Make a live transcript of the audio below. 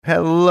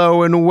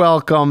Hello and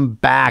welcome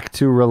back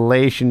to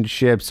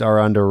Relationships Are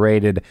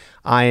Underrated.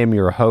 I am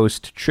your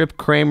host, Trip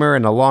Kramer,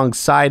 and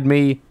alongside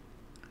me,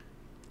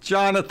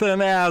 Jonathan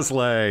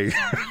Aslay.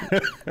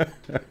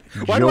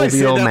 Why do I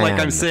say that like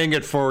I'm saying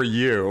it for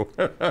you?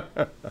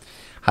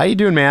 How you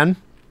doing, man?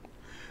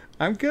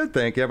 I'm good,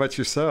 thank you. How about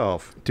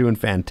yourself? Doing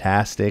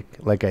fantastic.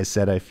 Like I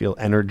said, I feel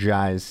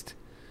energized.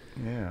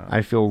 Yeah.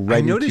 I feel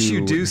ready to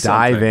you do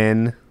dive something.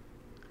 in.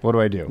 What do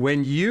I do?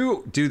 When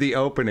you do the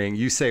opening,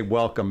 you say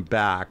welcome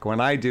back. When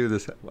I do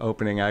this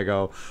opening, I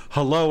go,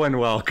 hello and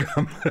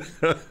welcome.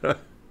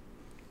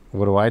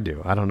 What do I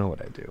do? I don't know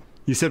what I do.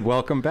 You said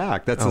welcome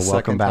back. That's the welcome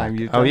second back. time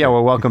you've Oh, done yeah, it.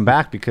 well, welcome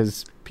back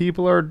because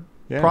people are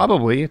Yeah.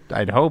 probably,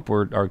 I'd hope,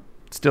 are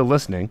still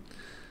listening.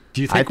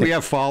 Do you think we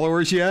have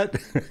followers yet?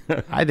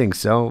 I think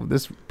so.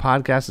 This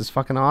podcast is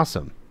fucking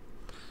awesome.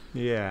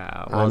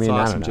 Yeah. Well, it's I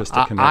awesome don't know. just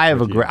to connect I have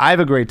with you. I have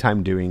a great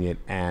time doing it,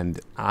 and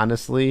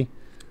honestly,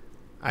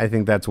 I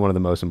think that's one of the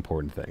most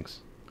important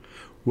things.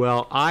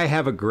 Well, I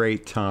have a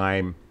great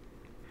time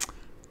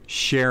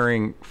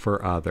sharing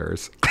for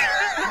others.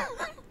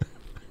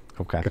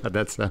 Okay. God,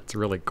 that sounds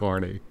really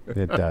corny.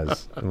 It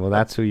does. Well,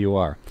 that's who you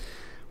are.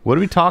 What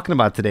are we talking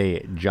about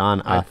today, John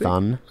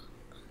Athan?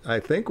 I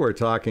think we're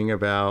talking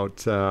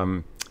about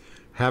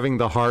having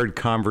the hard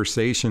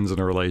conversations in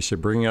a relationship,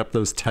 bringing up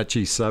those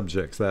touchy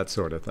subjects, that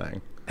sort of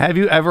thing. Have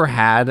you ever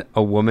had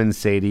a woman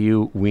say to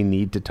you, "We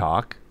need to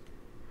talk"?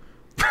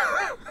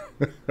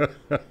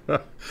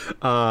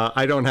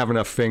 I don't have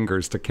enough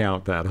fingers to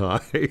count that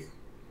high.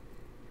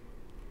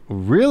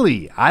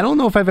 Really? I don't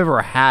know if I've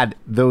ever had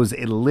those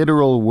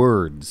literal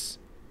words.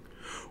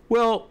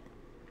 Well,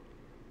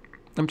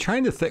 I'm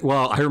trying to think.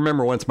 Well, I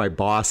remember once my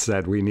boss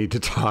said we need to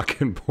talk,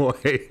 and boy,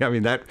 I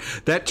mean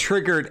that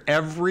triggered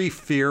every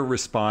fear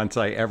response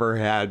I ever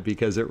had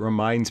because it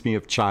reminds me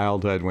of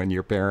childhood when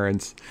your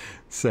parents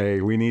say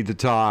we need to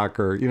talk,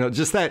 or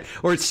just that,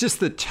 or it's just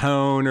the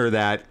tone, or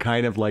that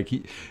kind of like,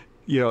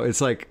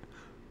 it's like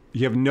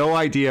you have no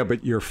idea,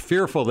 but you're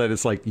fearful that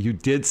it's like you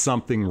did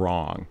something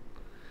wrong.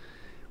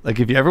 Like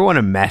if you ever want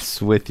to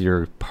mess with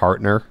your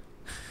partner,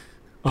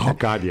 Oh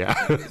God, yeah.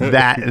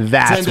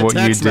 that's Send a what you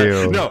text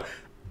do. No,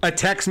 a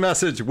text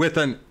message with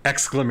an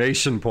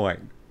exclamation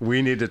point.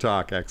 We need to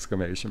talk!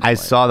 Exclamation point. I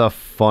saw the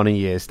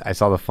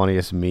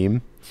funniest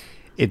meme.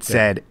 It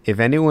said,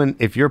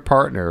 if your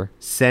partner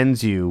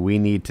sends you, "We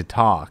need to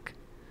talk,"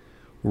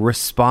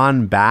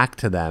 respond back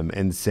to them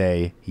and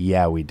say,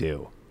 "Yeah, we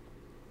do."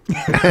 So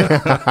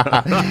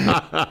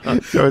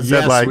it said,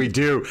 Yes, we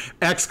do!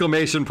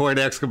 Exclamation point!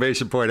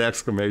 Exclamation point!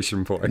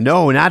 Exclamation point!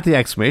 No, not the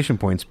exclamation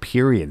points,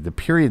 period. The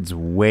period's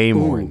way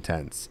more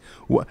intense.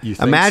 You think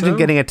Imagine so?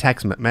 getting a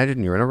text.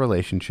 Imagine you're in a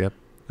relationship.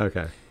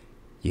 Okay.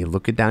 You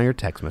look it down your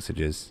text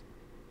messages.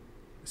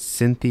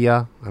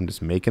 Cynthia, I'm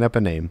just making up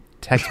a name,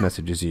 text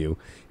messages you,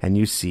 and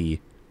you see,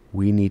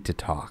 "We need to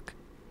talk,"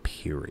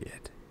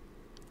 period.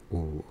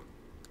 Ooh.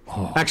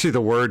 Oh. Actually,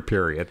 the word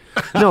period.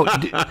 No,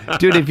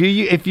 dude, if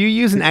you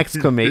use an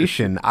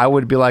exclamation, I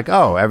would be like,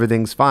 "Oh,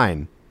 everything's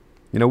fine."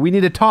 We need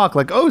to talk.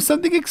 Like, "Oh,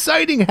 something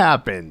exciting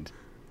happened."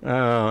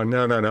 Oh,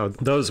 no.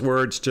 Those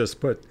words just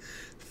put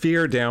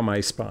fear down my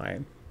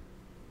spine.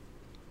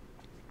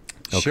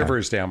 Okay.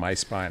 Shivers down my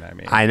spine, I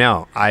mean. I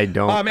know. I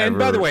don't. And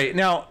by the way,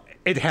 now,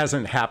 it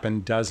hasn't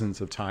happened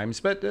dozens of times,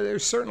 but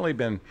there's certainly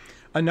been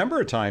a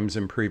number of times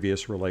in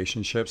previous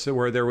relationships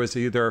where there was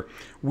either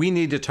we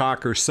need to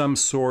talk or some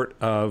sort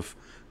of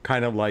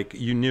kind of like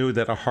you knew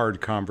that a hard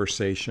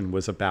conversation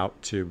was about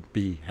to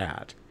be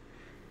had.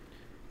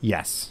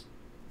 Yes.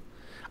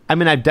 I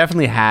mean, I've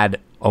definitely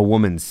had a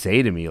woman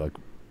say to me like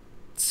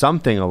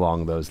something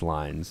along those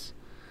lines,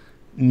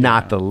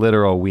 not the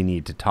literal "we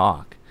need to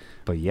talk."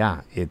 But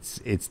yeah, it's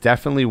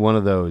definitely one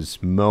of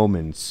those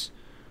moments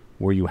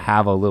where you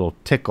have a little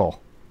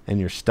tickle in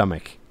your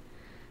stomach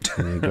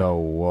and you go,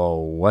 "Whoa,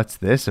 what's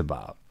this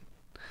about?"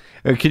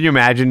 Can you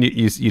imagine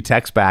you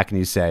text back and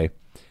you say,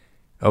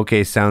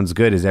 "Okay, sounds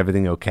good. Is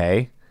everything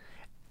okay?"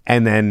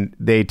 And then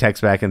they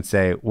text back and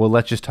say, "Well,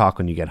 let's just talk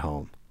when you get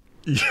home."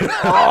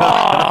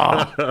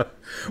 Oh!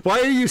 Why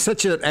are you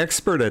such an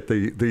expert at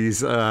these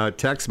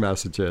text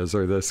messages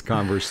or this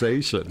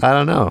conversation? I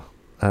don't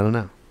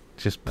know.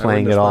 Just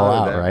playing it all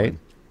out, right?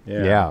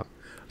 Yeah.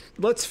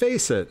 Let's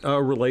face it.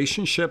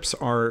 Relationships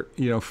are,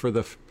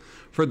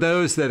 for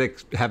those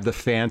that have the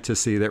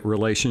fantasy that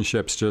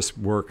relationships just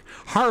work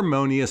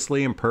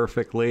harmoniously and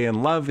perfectly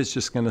and love is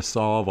just going to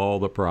solve all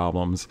the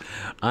problems.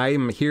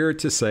 I'm here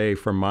to say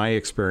from my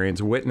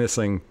experience,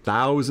 witnessing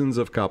thousands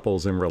of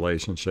couples in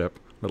relationship,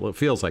 well, it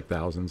feels like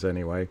thousands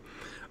anyway,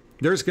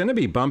 there's going to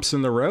be bumps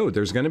in the road.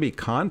 There's going to be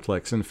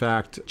conflicts. In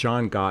fact,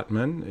 John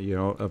Gottman,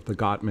 of the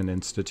Gottman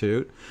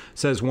Institute,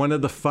 says one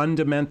of the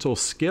fundamental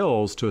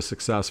skills to a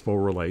successful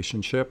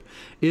relationship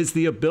is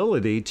the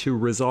ability to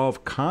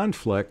resolve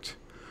conflict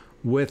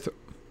with,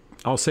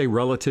 I'll say,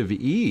 relative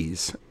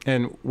ease.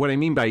 And what I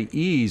mean by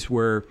ease,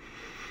 where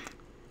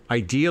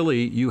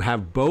ideally you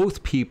have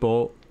both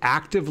people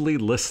actively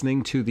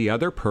listening to the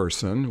other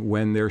person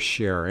when they're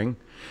sharing,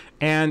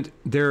 and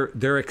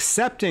they're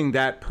accepting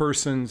that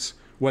person's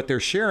what they're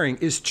sharing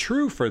is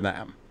true for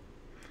them.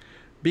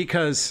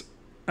 Because,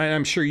 and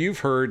I'm sure you've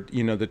heard,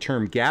 the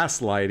term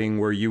gaslighting,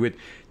 where you would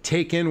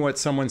take in what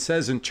someone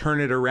says and turn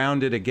it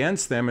around it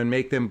against them and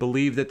make them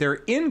believe that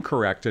they're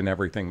incorrect in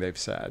everything they've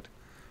said.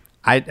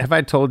 Have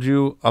I told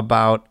you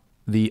about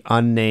the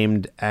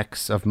unnamed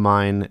ex of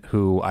mine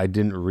who I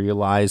didn't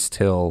realize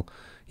till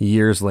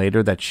years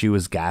later that she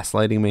was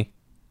gaslighting me?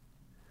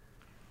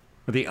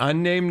 The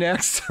unnamed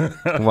ex?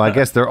 Well, I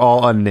guess they're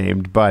all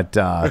unnamed, but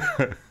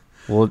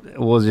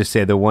we'll just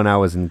say the one I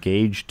was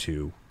engaged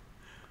to.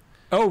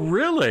 Oh,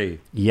 really?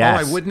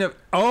 Yes. Oh, I wouldn't have.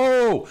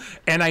 Oh,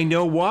 and I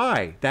know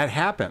why that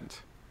happened.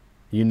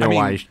 You know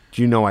why?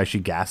 Do you know why she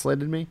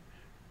gaslighted me?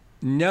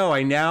 No,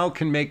 I now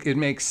can make it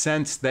make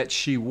sense that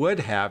she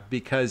would have,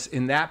 because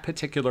in that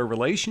particular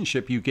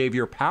relationship, you gave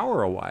your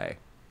power away.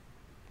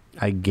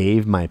 I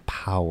gave my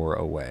power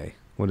away.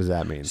 What does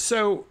that mean?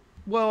 So,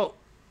 well,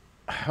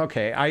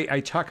 okay,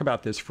 I talk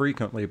about this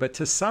frequently, but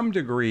to some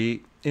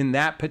degree, in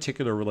that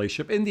particular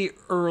relationship, in the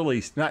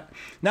early, not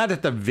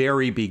at the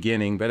very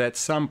beginning, but at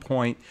some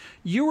point,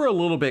 you were a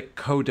little bit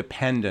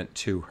codependent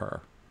to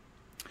her.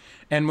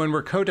 And when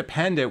we're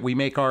codependent, we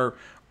make our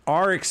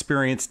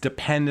experience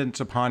dependent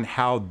upon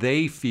how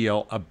they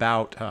feel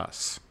about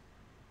us.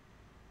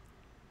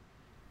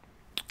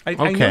 I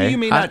know you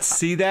may not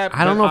see that.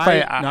 I don't know if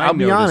I'll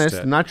be honest.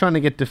 It. I'm not trying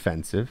to get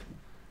defensive.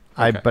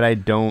 Okay. But I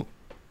don't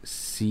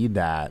see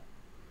that.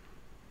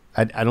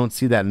 I don't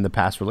see that in the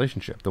past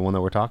relationship, the one that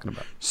we're talking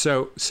about.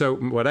 So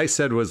what I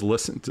said was,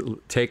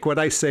 take what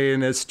I say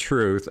in as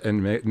truth,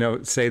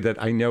 and say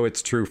that I know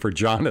it's true for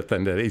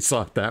Jonathan, that he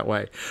saw it that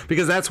way,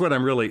 because that's what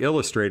I'm really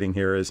illustrating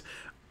here is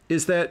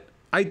that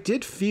I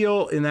did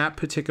feel in that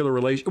particular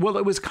relationship, well,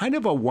 it was kind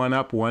of a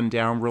one-up,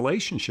 one-down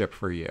relationship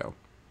for you.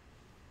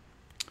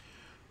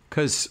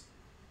 Because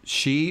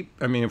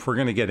if we're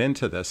going to get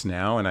into this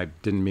now, and I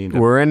didn't mean to.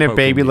 We're in it,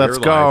 baby. Let's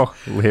go.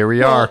 Here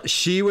we are.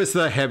 She was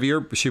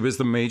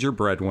the major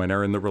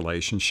breadwinner in the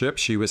relationship.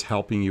 She was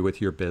helping you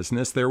with your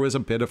business. There was a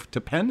bit of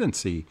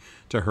dependency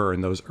to her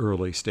in those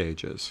early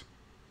stages.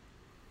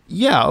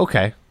 Yeah,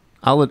 okay.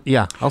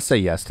 I'll say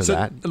yes to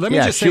that. Let me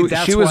just say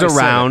that's she was why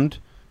around.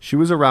 She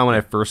was around when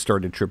I first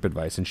started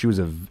TripAdvice, and she was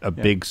a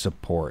big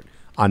support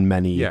on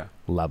many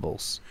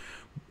levels.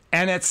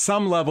 And at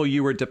some level,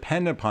 you were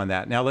dependent upon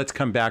that. Now, let's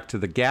come back to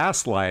the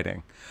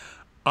gaslighting.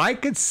 I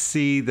could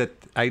see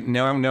that,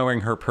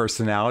 knowing her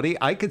personality,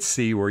 I could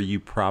see where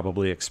you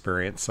probably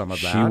experienced some of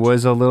that. She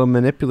was a little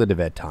manipulative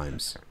at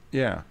times.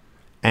 Yeah.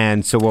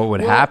 And so what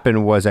would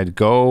happen was I'd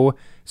go...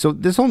 So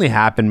this only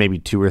happened maybe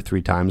 2 or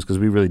 3 times because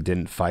we really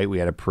didn't fight. We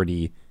had a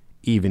pretty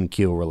even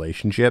keel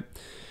relationship.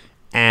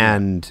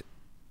 And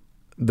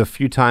the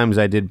few times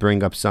I did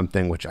bring up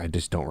something, which I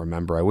just don't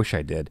remember, I wish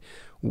I did,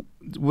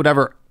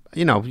 whatever...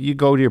 you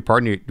go to your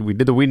partner. We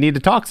did the "we need to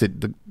talk"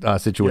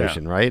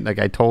 situation, right? Like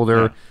I told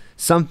her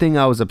something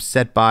I was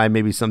upset by,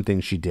 maybe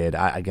something she did.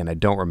 I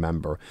don't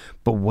remember.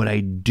 But what I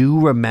do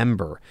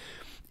remember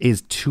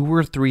is 2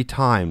 or 3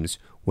 times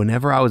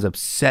whenever I was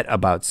upset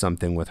about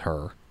something with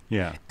her,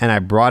 and I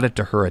brought it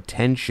to her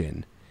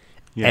attention,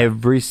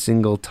 every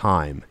single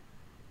time,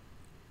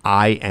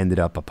 I ended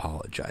up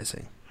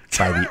apologizing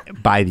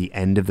by the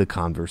end of the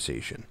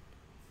conversation.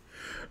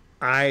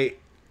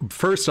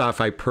 First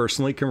off, I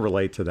personally can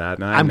relate to that.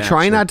 And I'm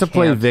trying not to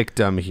play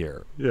victim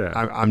here. Yeah,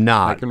 I'm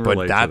not. I can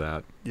relate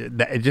to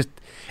that. It just,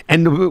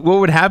 and what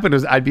would happen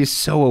is I'd be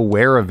so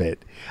aware of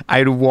it.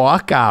 I'd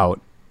walk out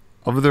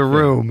of the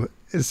room.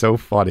 It's so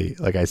funny.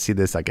 Like I see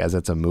this like as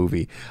it's a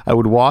movie. I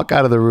would walk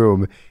out of the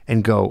room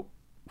and go,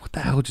 "What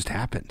the hell just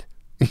happened?"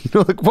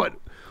 Like what?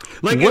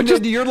 Like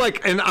you're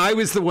like, and I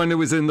was the one who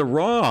was in the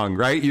wrong,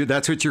 right?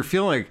 That's what you're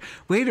feeling. Like,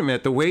 wait a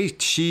minute, the way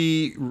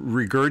she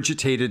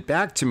regurgitated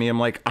back to me, I'm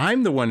like,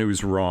 I'm the one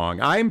who's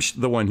wrong. I'm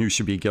the one who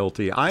should be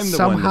guilty. I'm the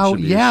one that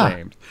should be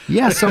ashamed.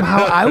 Yeah,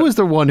 somehow I was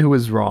the one who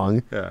was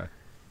wrong. Yeah.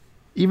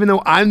 Even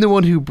though I'm the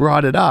one who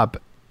brought it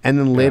up, and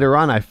then later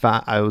on,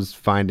 I was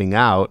finding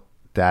out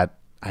that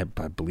I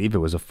believe it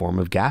was a form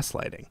of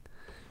gaslighting.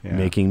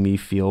 Making me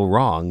feel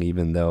wrong,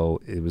 even though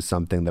it was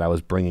something that I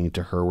was bringing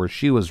to her where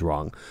she was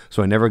wrong.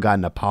 So I never got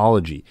an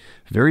apology.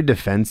 Very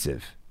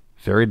defensive.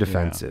 Very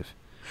defensive.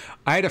 Yeah.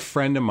 I had a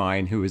friend of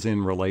mine who was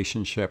in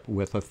relationship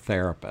with a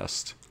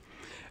therapist.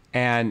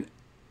 And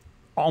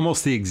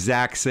almost the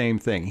exact same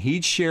thing.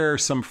 He'd share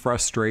some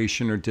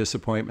frustration or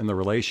disappointment in the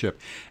relationship.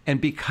 And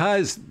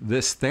because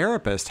this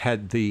therapist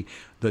had the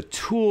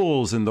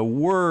tools and the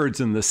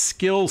words and the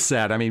skill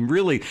set,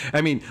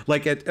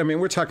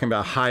 we're talking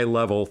about high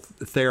level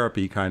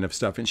therapy kind of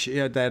stuff. And she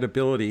had that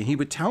ability. He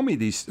would tell me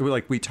these,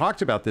 like we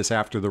talked about this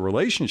after the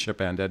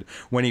relationship ended,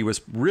 when he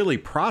was really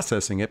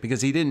processing it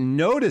because he didn't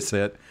notice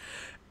it.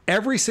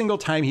 Every single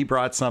time he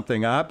brought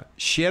something up,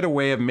 she had a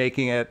way of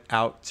making it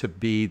out to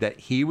be that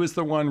he was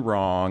the one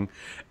wrong,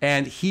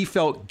 and he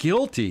felt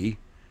guilty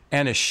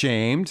and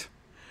ashamed.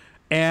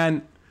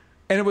 And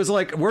it was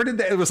like,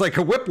 it was like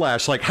a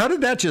whiplash. Like, how did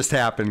that just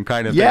happen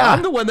kind of thing?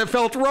 I'm the one that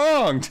felt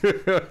wronged.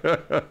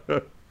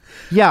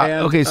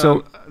 Okay.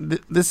 So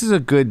this is a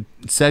good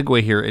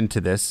segue here into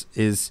this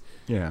is,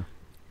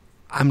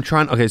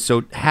 Okay,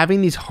 so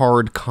having these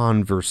hard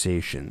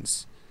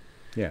conversations,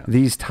 Yeah.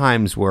 these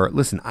times where,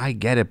 listen, I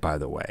get it, by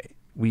the way.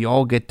 We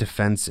all get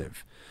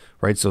defensive,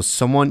 right? So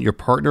your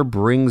partner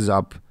brings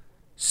up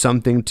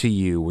something to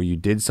you where you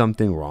did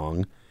something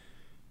wrong.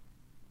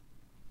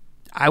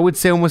 I would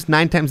say almost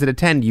 9 times out of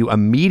 10, you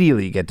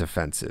immediately get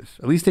defensive.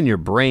 At least in your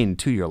brain,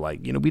 too. You're like,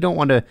 we don't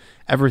want to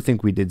ever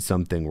think we did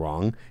something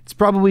wrong. It's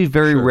probably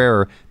very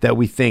rare that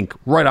we think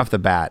right off the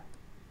bat,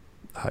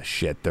 oh,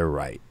 shit, they're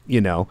right.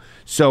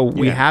 So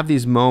we have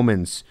these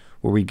moments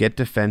where we get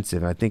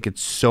defensive. And I think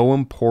it's so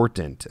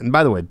important. And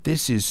by the way,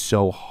 this is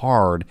so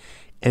hard.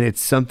 And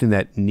it's something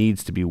that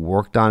needs to be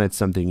worked on. It's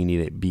something you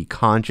need to be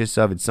conscious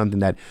of. It's something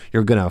that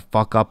you're going to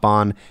fuck up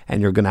on,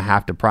 and you're going to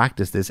have to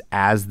practice this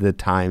as the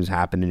times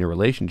happen in your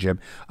relationship,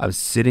 of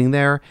sitting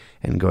there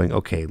and going,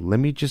 okay,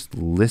 let me just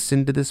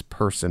listen to this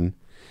person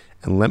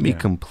and let me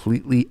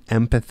completely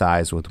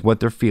empathize with what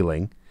they're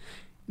feeling.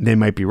 They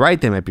might be right.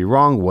 They might be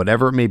wrong,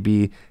 whatever it may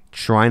be.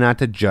 Try not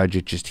to judge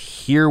it. Just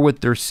hear what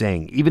they're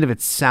saying. Even if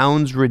it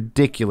sounds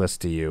ridiculous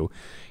to you,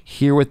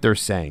 hear what they're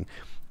saying.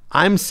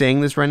 I'm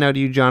saying this right now to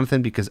you,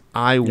 Jonathan, because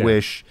I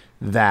wish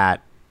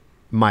that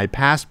my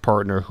past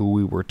partner who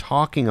we were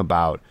talking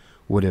about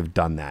would have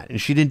done that. And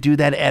she didn't do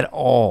that at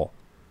all.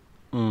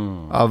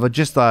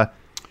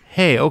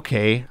 Hey,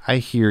 okay, I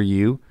hear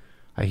you.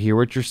 I hear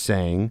what you're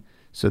saying.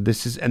 So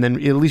this is, and then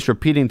at least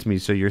repeating to me,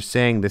 so you're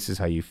saying this is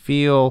how you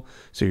feel.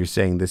 So you're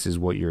saying this is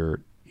what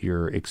you're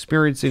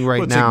experiencing right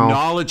now. It's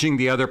acknowledging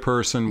the other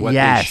person, what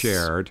they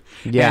shared.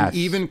 Yes. And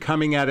even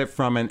coming at it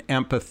from an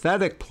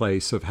empathetic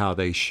place of how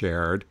they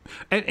shared.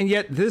 And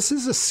yet this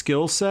is a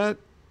skill set,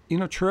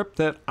 Trip,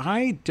 that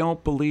I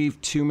don't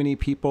believe too many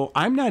people,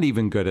 I'm not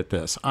even good at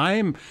this.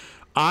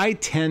 I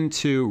tend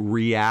to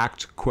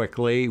react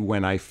quickly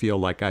when I feel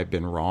like I've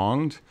been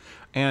wronged.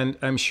 And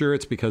I'm sure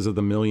it's because of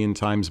the million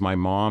times my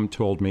mom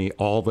told me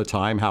all the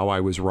time how I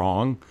was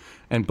wrong.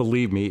 And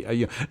believe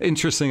me,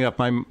 interesting enough,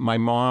 my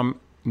mom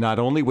not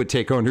only would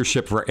take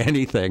ownership for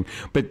anything,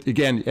 but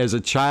again, as a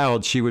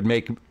child, she would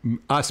make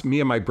me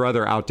and my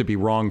brother out to be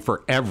wrong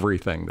for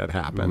everything that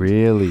happened.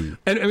 Really?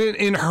 And I mean,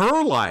 in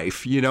her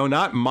life,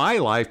 not my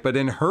life, but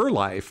in her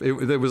life,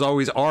 it was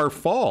always our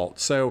fault.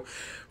 So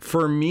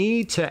for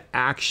me to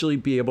actually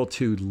be able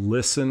to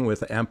listen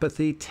with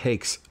empathy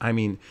takes,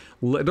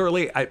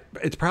 literally,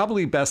 it's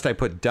probably best I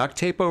put duct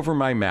tape over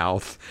my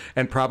mouth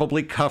and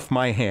probably cuff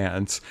my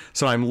hands.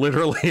 So I'm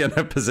literally in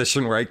a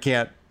position where I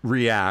can't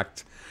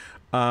react.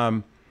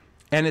 And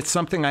it's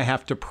something I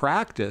have to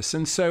practice.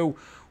 And so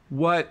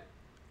what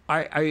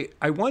I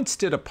once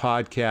did a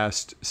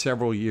podcast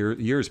several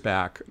years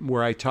back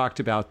where I talked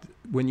about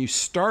when you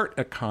start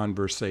a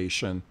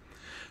conversation,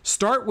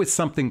 start with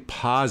something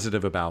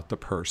positive about the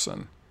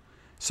person.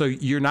 So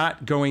you're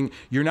not going,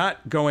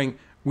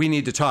 we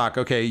need to talk.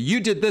 Okay, you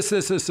did this,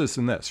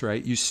 and this,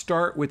 right? You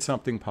start with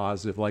something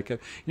positive, like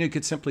you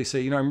could simply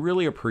say, I'm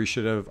really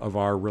appreciative of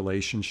our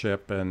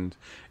relationship and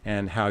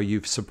how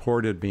you've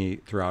supported me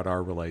throughout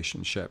our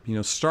relationship.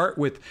 Start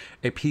with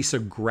a piece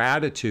of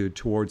gratitude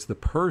towards the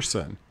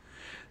person.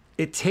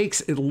 It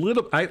takes a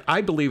little.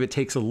 I believe it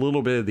takes a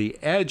little bit of the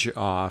edge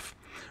off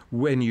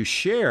when you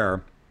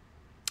share.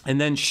 And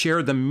then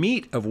share the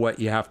meat of what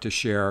you have to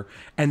share,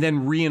 and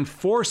then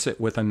reinforce it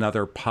with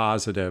another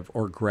positive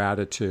or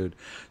gratitude.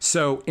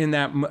 So in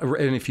that,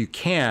 and if you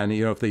can,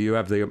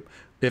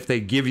 if they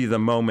give you the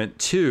moment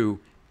to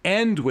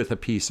end with a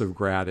piece of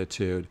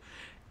gratitude,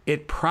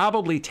 it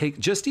probably take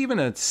just even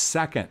a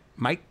second,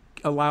 might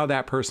allow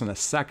that person a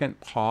second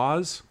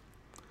pause,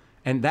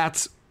 and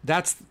that's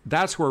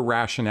where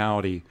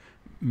rationality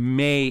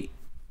may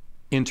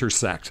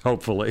intersect,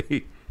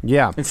 hopefully.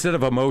 Yeah. Instead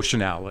of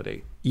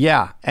emotionality.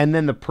 Yeah, and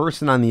then the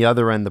person on the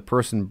other end, the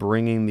person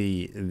bringing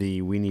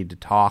the we need to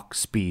talk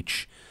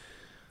speech,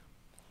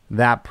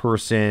 that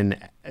person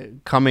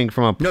coming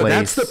from a place. No,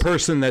 that's the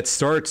person that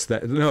starts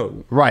that.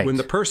 No, right. When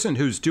the person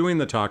who's doing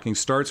the talking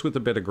starts with a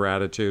bit of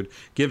gratitude,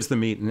 gives the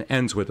meat, and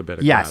ends with a bit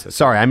of gratitude. Yes,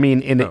 sorry, I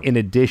mean in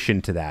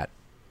addition to that.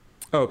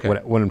 Okay.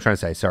 What I'm trying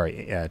to say,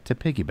 sorry, to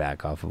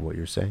piggyback off of what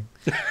you're saying.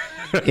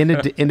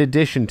 in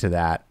addition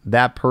to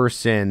that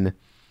person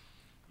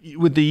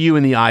with the you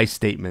and the I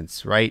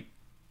statements, right?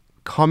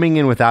 Coming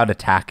in without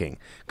attacking,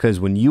 because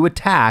when you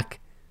attack,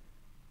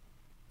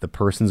 the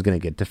person's going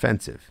to get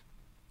defensive.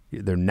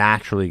 They're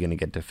naturally going to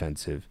get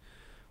defensive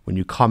when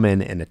you come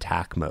in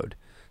attack mode.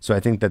 So I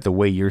think that the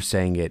way you're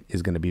saying it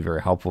is going to be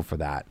very helpful for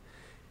that.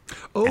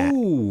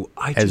 Oh,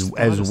 as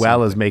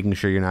well as making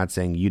sure you're not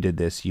saying you did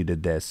this,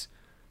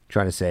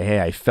 trying to say,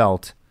 hey, I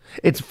felt.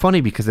 It's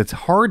funny because it's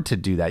hard to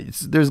do that.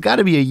 There's got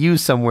to be a you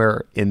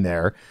somewhere in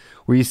there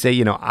where you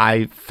say,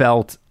 I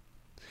felt.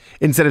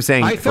 Instead of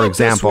saying, for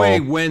example, this way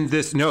when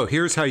this. No,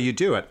 here's how you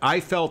do it.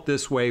 I felt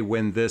this way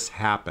when this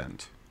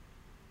happened.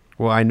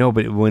 Well, I know,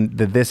 but when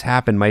this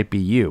happened might be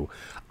you.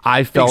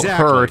 I felt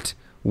hurt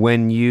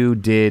when you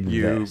did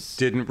this.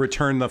 You didn't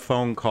return the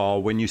phone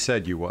call when you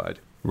said you would.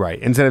 Right.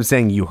 Instead of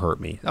saying you hurt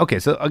me. Okay.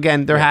 So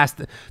again, there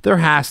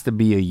has to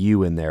be a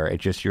you in there.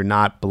 It's just you're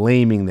not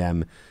blaming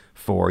them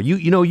for you.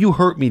 You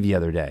hurt me the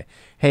other day.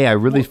 hey, I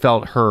really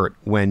felt hurt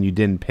when you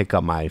didn't pick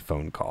up my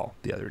phone call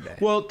the other day.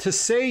 Well, to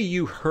say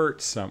you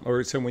hurt so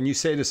when you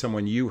say to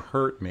someone, you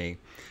hurt me,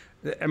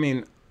 I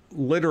mean,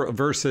 literal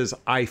versus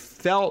I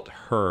felt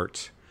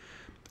hurt.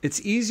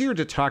 It's easier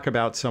to talk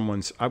about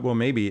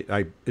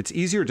it's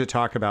easier to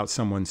talk about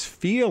someone's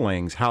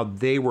feelings, how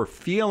they were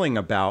feeling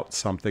about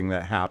something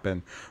that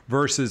happened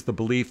versus the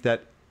belief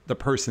that the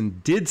person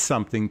did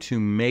something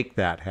to make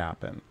that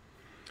happen.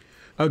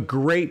 A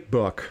great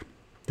book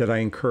that I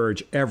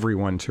encourage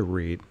everyone to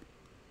read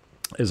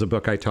is a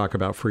book I talk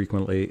about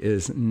frequently,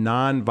 is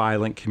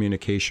Nonviolent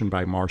Communication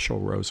by Marshall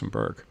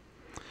Rosenberg.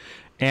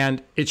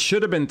 And it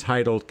should have been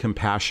titled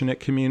Compassionate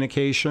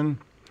Communication.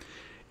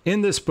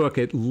 In this book,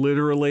 it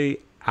literally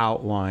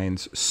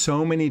outlines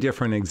so many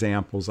different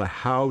examples of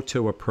how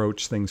to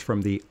approach things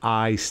from the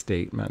I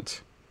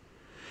statement.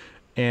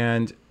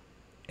 And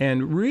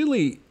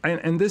really,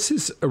 and this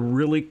is a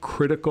really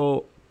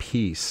critical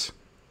piece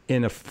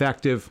in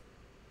effective,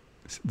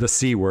 the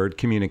C word,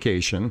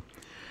 communication,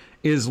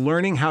 is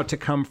learning how to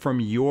come from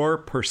your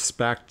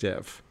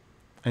perspective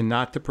and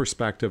not the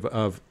perspective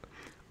of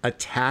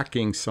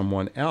attacking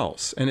someone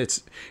else. And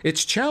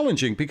it's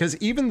challenging because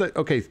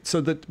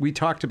so that we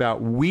talked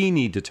about we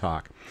need to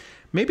talk.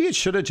 Maybe it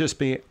should have just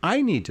been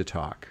I need to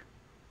talk.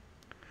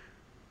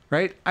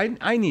 Right?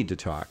 I need to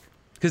talk.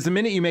 Because the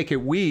minute you make it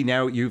we,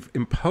 now you've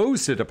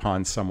imposed it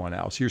upon someone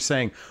else. You're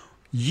saying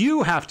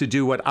you have to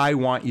do what I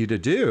want you to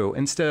do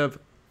instead of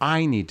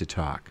I need to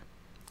talk.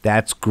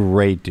 That's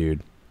great,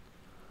 dude.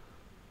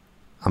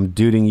 I'm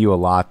duding you a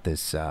lot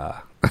this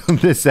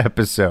this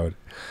episode.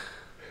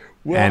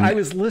 Well, and I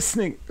was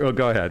listening. Oh,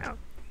 go ahead.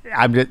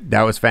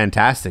 That was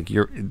fantastic.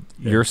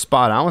 You're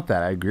spot on with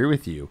that. I agree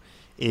with you.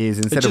 Is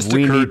instead of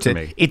we need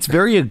to, it's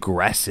very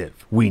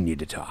aggressive. We need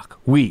to talk.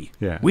 We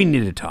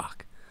need to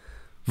talk,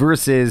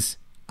 versus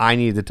I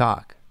need to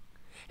talk.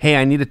 Hey,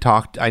 I need to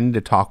talk. I need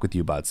to talk with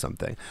you about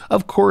something.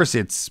 Of course,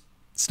 it's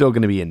still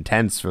going to be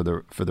intense for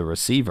the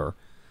receiver,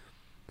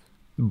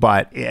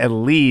 but at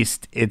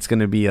least it's going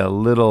to be a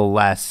little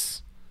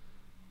less,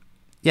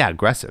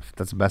 aggressive.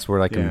 That's the best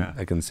word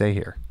I can say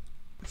here.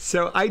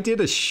 So I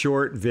did a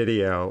short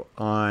video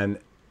on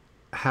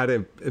how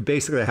to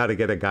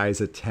get a guy's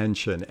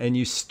attention. And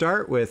you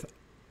start with,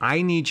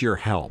 I need your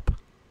help.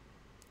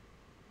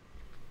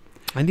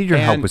 I need your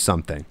help with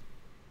something.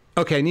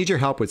 Okay, I need your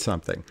help with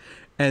something.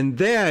 And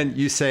then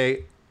you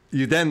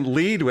then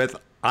lead with,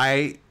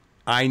 I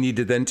need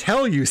to then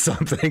tell you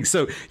something.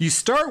 So you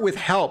start with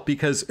help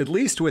because at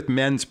least with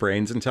men's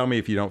brains, and tell me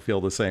if you don't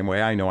feel the same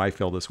way. I know I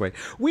feel this way.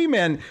 We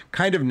men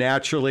kind of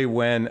naturally,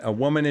 when a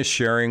woman is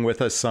sharing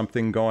with us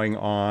something going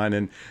on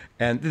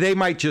and they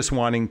might just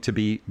wanting to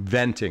be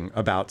venting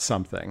about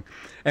something.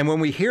 And when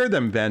we hear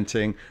them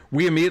venting,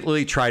 we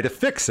immediately try to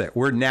fix it.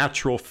 We're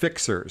natural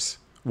fixers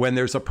when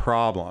there's a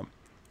problem.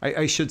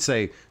 I should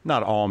say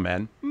not all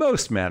men.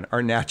 Most men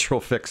are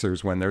natural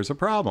fixers when there's a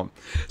problem.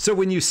 So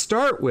when you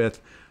start with,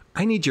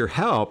 I need your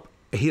help,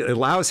 it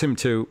allows him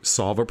to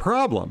solve a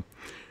problem.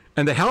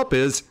 And the help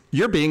is,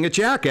 you're being a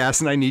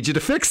jackass and I need you to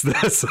fix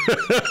this.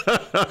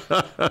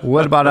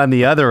 What about on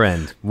the other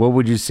end? What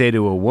would you say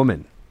to a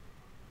woman?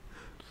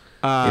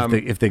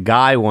 If the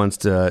guy wants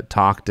to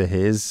talk to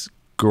his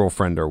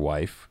girlfriend or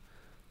wife,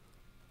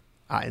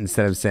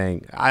 instead of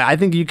saying, I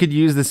think you could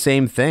use the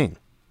same thing.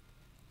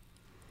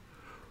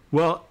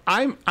 Well,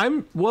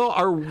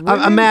 are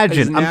women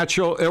imagine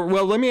natural?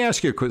 Well, let me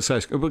ask you a quick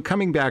question.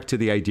 Coming back to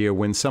the idea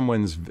when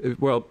someone's,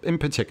 in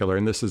particular,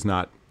 and this is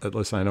not,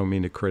 listen, I don't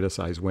mean to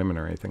criticize women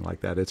or anything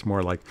like that. It's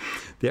more like,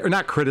 or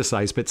not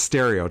criticize, but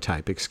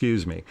stereotype,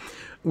 excuse me.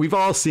 We've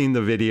all seen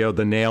the video,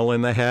 The Nail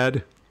in the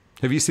Head.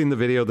 Have you seen the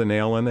video, The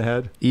Nail in the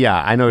Head?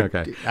 Yeah, I know.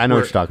 Okay. I know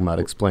what you're talking about.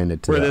 Explain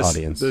it to the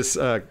audience. This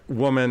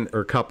woman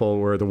or couple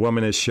where the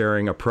woman is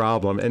sharing a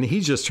problem and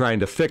he's just trying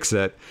to fix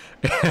it.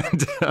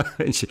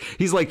 And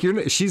he's like,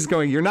 she's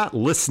going, you're not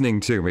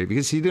listening to me,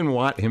 because she didn't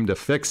want him to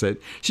fix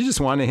it. She just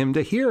wanted him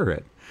to hear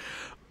it.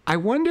 I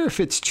wonder if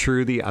it's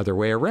true the other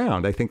way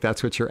around. I think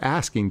that's what you're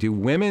asking. Do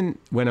women,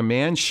 when a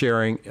man's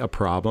sharing a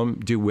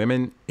problem, do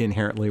women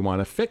inherently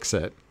want to fix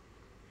it?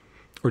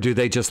 Or do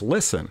they just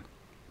listen?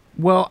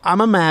 Well,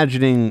 I'm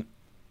imagining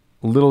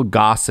little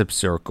gossip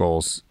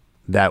circles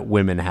that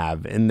women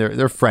have in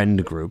their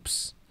friend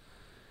groups,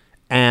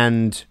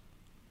 and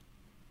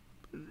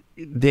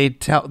they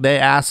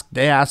ask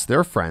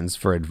their friends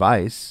for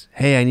advice.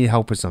 Hey, I need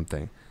help with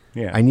something.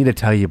 Yeah, I need to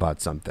tell you about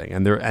something,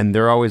 and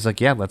they're always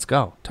like, yeah, let's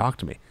go, talk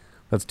to me,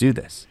 let's do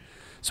this.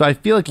 So I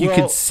feel like you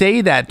could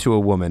say that to a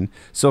woman.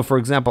 So, for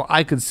example,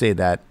 I could say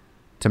that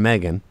to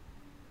Megan,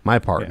 my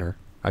partner.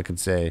 Yeah. I could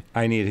say,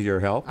 I need your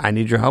help. I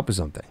need your help with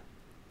something.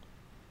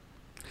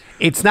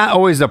 It's not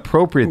always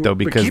appropriate, though,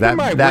 because we're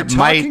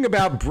talking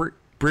about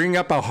bring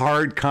up a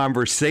hard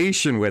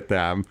conversation with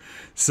them.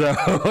 So,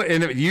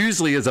 and it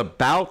usually is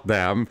about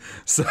them.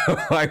 So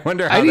I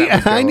wonder how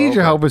I need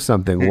your help with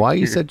something. Why are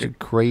you such a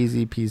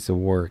crazy piece of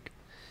work?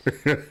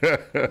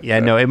 Yeah,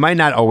 no, it might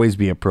not always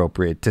be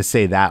appropriate to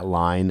say that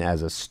line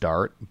as a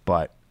start,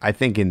 but I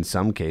think in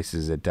some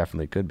cases it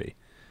definitely could be.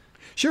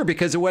 Sure,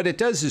 because what it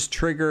does is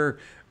trigger.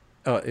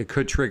 It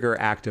could trigger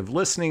active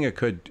listening. It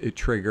could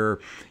trigger,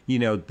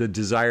 the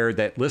desire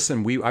that,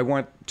 listen, I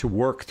want to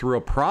work through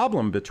a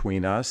problem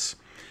between us,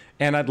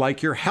 and I'd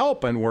like your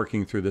help in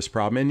working through this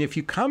problem. And if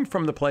you come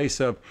from the place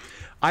of,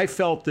 I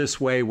felt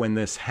this way when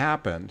this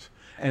happened,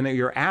 and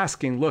you're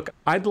asking, look,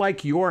 I'd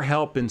like your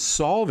help in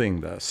solving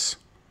this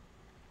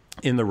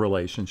in the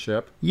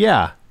relationship.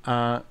 Yeah.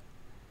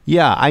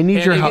 Yeah, I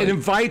need your help. It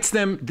invites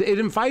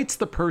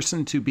the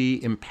person to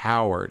be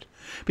empowered,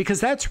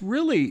 because that's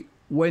really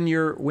when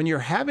you're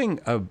having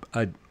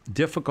a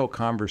difficult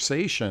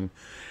conversation.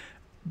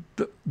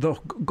 The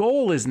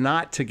goal is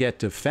not to get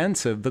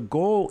defensive. The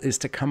goal is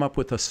to come up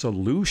with a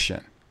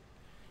solution.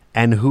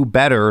 And who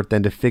better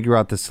than to figure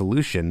out the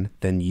solution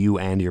than you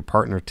and your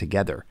partner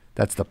together?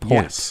 That's the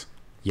point. Yes.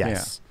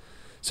 Yes.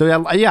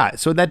 Yeah.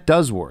 So that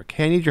does work.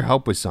 Hey, I need your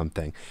help with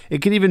something.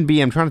 It could even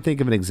be, I'm trying to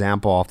think of an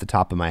example off the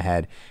top of my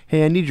head.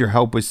 Hey, I need your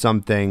help with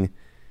something.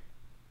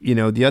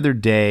 The other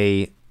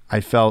day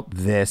I felt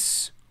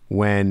this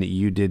when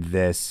you did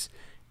this,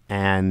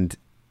 and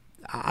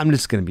I'm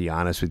just going to be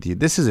honest with you.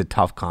 This is a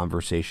tough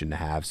conversation to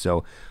have.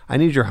 So I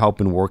need your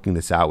help in working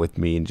this out with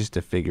me, and just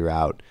to figure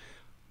out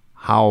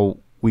how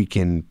we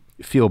can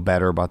feel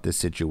better about this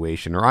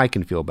situation, or I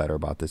can feel better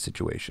about this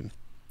situation.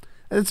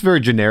 It's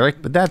very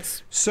generic, but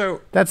that's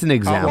an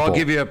example. I'll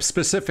give you a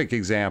specific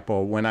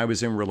example. When I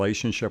was in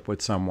relationship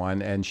with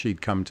someone and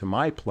she'd come to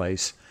my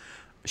place,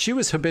 she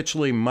was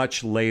habitually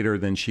much later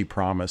than she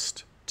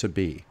promised to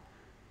be.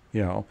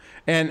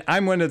 And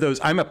I'm one of those.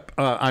 I'm a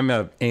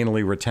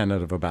anally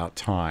retentive about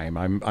time.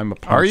 I'm a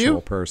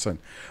punctual person.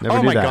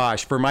 Never my that.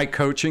 gosh, for my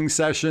coaching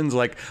sessions,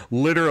 like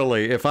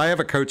literally, if I have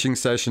a coaching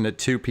session at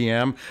 2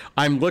 p.m.,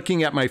 I'm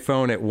looking at my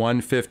phone at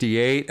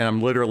 1:58, and I'm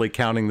literally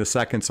counting the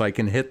seconds so I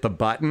can hit the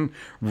button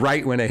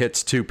right when it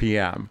hits 2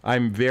 p.m.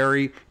 I'm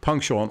very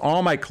punctual, and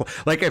all my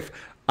if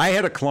I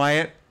had a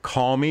client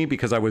call me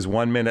because I was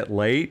 1 minute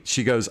late,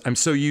 she goes, I'm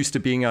so used to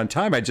being on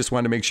time, I just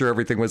wanted to make sure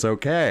everything was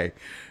okay.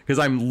 Because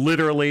I'm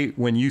literally,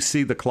 when you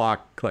see the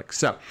clock click.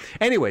 So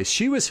anyways,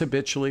 she was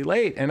habitually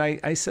late. And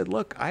I said,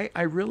 look,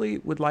 I really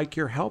would like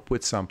your help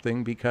with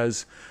something,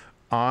 because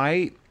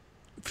I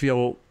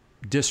feel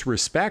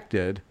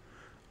disrespected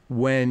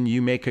when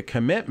you make a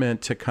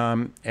commitment to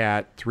come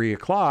at 3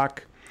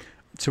 o'clock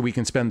so we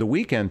can spend the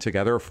weekend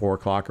together, or 4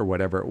 o'clock or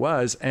whatever it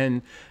was.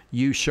 And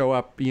you show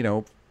up,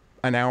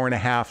 an hour and a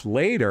half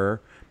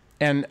later,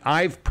 and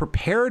I've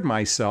prepared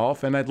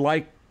myself, and I'd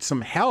like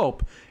some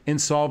help in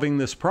solving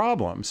this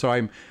problem. So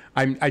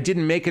I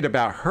didn't make it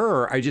about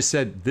her. I just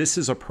said, this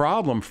is a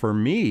problem for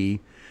me,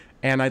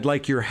 and I'd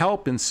like your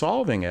help in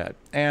solving it.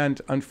 And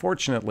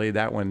unfortunately,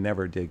 that one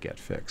never did get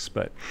fixed.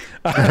 But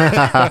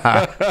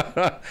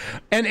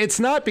and it's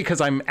not because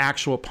I'm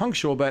actual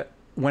punctual, but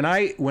when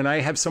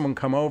I have someone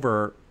come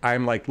over,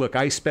 I'm like, look,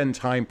 I spend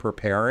time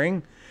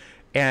preparing,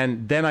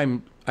 and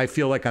then I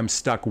feel like I'm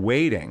stuck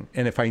waiting.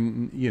 And if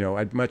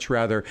I'd much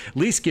rather at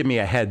least give me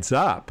a heads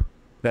up.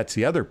 That's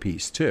the other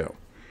piece too.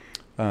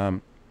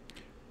 But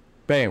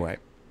anyway,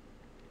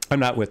 I'm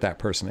not with that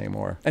person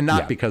anymore, and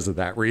not because of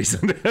that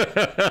reason.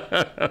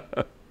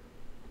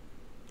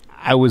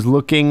 I was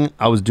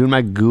doing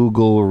my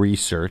Google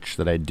research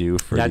that I do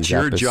for That's these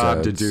your episodes.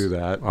 job to do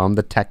that. I'm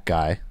the tech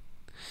guy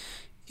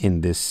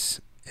in this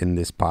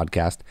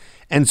podcast.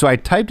 And so I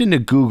typed into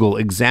Google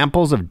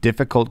examples of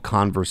difficult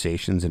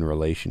conversations in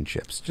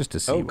relationships, just to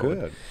see. Oh,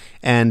 good.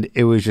 And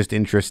it was just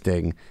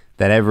interesting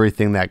that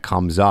everything that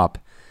comes up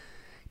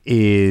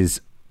is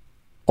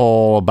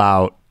all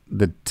about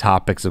the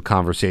topics of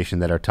conversation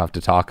that are tough to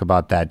talk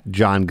about, that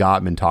John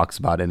Gottman talks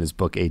about in his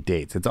book 8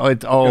 Dates.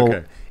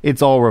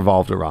 It's all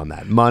revolved around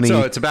that. Money.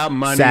 So it's about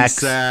money,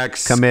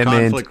 sex,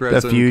 commitment,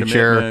 the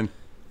future. Commitment.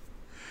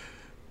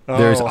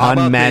 There's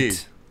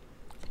unmet.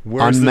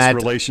 Where's this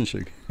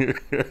relationship?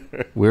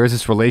 Where is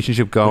this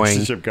relationship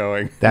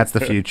going? That's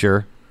the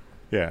future.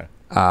 Yeah.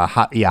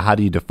 How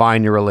do you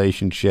define your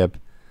relationship?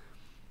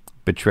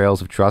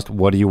 Betrayals of trust.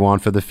 What do you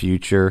want for the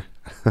future?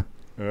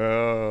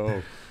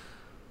 Oh.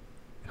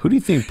 Who do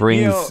you think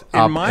brings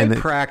up? In my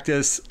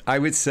practice, I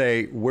would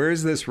say,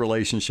 where's this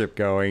relationship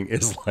going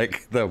is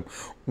like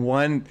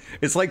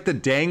it's like the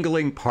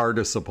dangling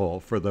participle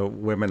for the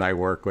women I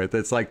work with.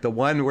 It's like the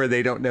one where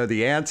they don't know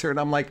the answer. And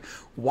I'm like,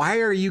 why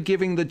are you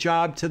giving the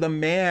job to the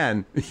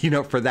man,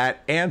 for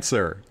that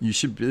answer? This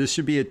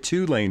should be a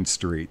 2-lane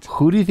street.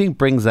 Who do you think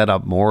brings that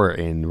up more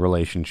in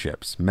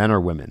relationships, men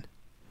or women?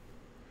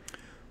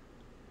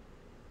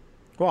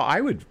 Well,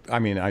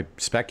 I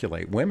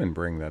speculate women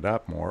bring that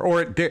up more.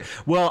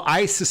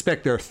 I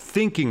suspect they're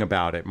thinking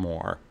about it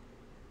more.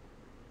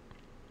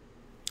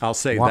 I'll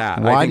say that.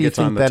 I think it's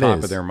on the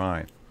top of their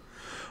mind.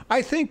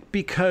 I think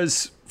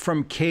because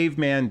from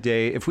caveman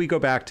day, if we go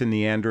back to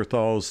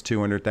Neanderthals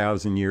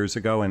 200,000 years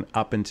ago and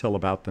up until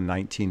about the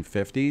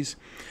 1950s,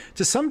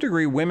 to some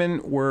degree,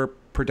 women were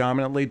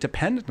predominantly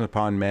dependent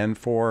upon men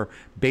for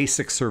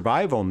basic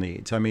survival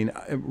needs. I mean,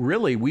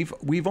 really,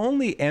 we've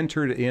only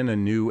entered in a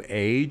new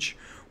age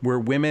where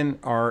women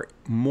are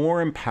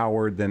more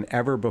empowered than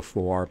ever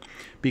before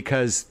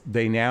because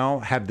they now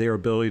have their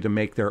ability to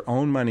make their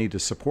own money to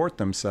support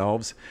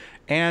themselves.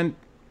 And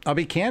I'll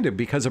be candid,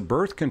 because of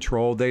birth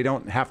control, they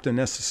don't have to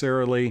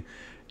necessarily,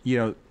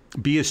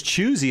 be as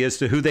choosy as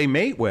to who they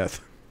mate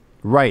with.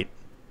 Right,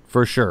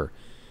 for sure.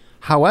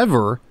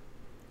 However,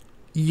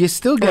 you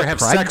still get or have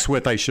sex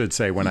with, I should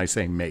say, when I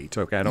say mate.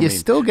 Okay, I don't you mean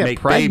still get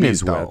make pregnant,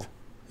 babies though. with.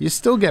 You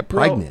still get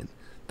pregnant.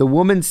 The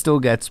woman still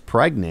gets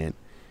pregnant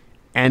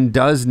and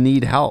does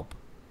need help.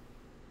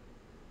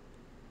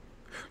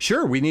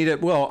 Sure, we need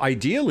it. Well,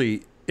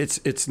 ideally,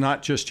 it's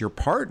not just your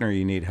partner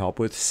you need help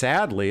with.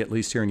 Sadly, at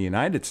least here in the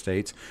United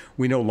States,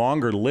 we no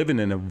longer live in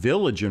a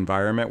village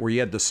environment where you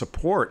had the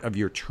support of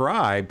your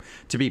tribe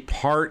to be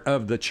part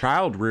of the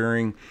child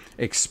rearing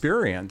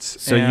experience.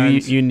 So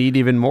you need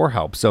even more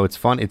help. So it's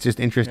fun. It's just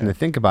interesting to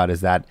think about,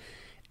 is that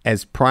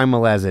as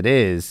primal as it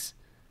is,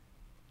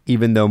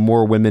 even though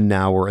more women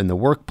now are in the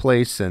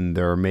workplace and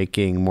they're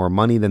making more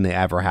money than they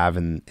ever have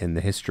in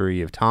the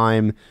history of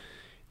time,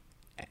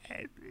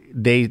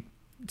 they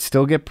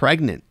still get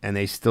pregnant and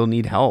they still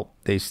need help.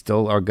 They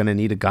still are going to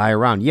need a guy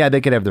around. Yeah,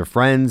 they could have their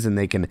friends and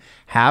they can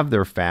have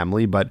their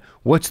family, but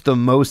what's the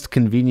most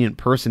convenient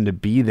person to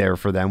be there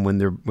for them when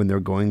they're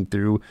going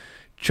through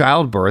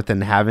childbirth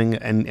and having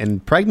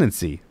and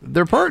pregnancy?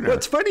 Their partner.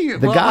 What's funny,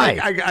 guy.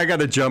 I got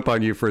to jump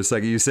on you for a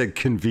second. You said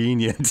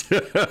convenient.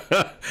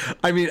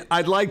 I mean,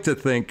 I'd like to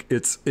think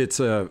it's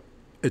a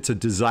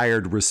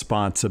desired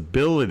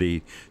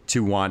responsibility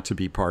to want to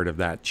be part of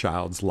that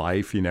child's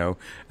life,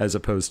 as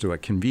opposed to a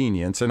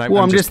convenience. And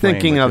I'm just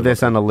thinking of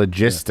this on a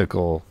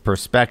logistical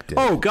perspective.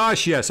 Oh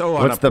gosh, yes. Oh,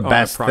 what's the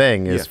best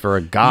thing is for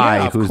a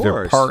guy who's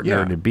their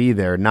partner to be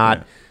there,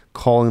 not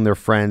calling their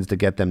friends to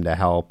get them to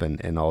help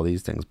and all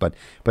these things. But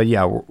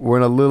yeah, we're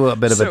in a little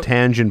bit of a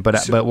tangent.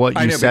 But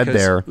what you said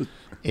there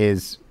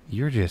is,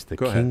 you're just the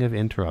king of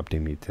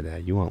interrupting me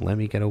today. You won't let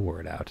me get a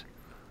word out.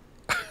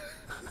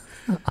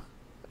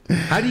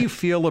 How do you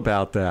feel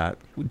about that,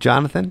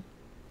 Jonathan?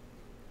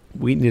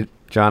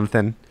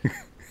 Jonathan.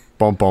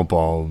 Boom, boom,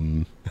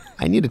 boom.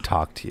 I need to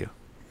talk to you.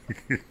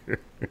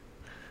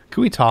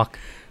 Can we talk?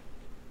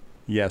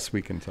 Yes,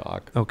 we can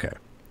talk. Okay.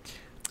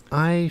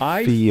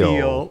 I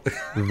feel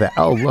that.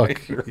 Oh, look.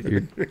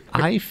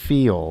 I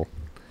feel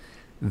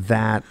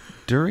that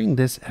during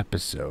this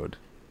episode.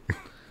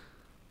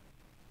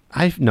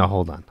 No,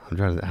 hold on.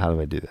 How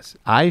do I do this?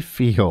 I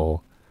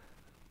feel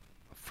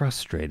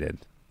frustrated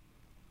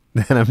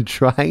that I'm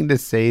trying to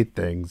say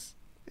things.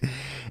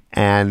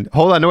 And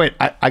hold on, no, wait.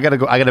 I gotta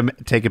go. I gotta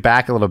take it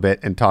back a little bit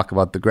and talk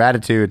about the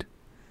gratitude.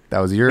 That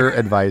was your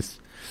advice.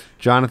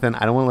 Jonathan,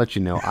 I don't want to let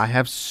you know, I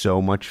have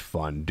so much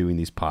fun doing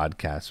these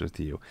podcasts with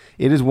you.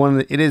 It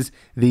is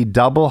the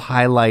double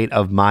highlight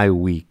of my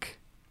week.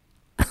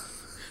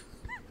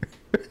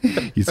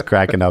 He's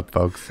cracking up,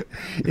 folks.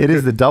 It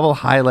is the double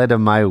highlight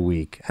of my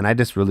week, and I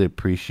just really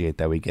appreciate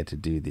that we get to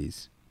do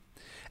these.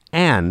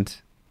 And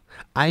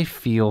I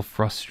feel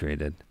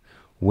frustrated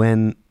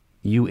when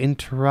you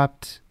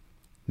interrupt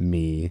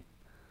me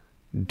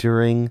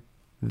during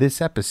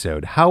this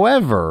episode.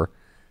 However,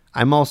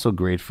 I'm also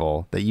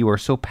grateful that you are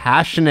so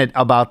passionate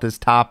about this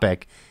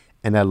topic,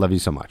 and I love you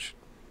so much.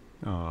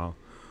 Oh,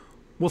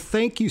 well,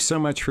 thank you so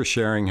much for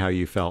sharing how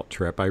you felt,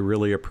 Trip. I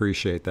really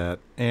appreciate that.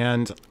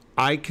 And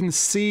I can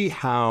see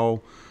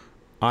how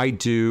I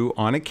do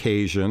on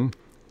occasion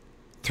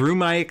through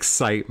my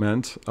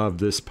excitement of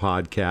this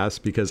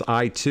podcast, because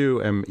I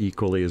too am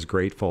equally as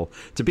grateful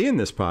to be in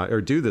this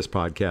do this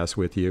podcast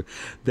with you,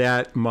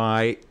 that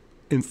my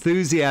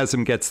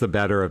enthusiasm gets the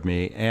better of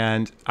me.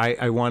 And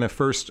I want to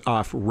first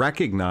off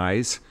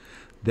recognize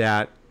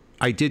that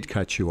I did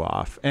cut you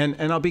off. And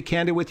I'll be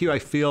candid with you. I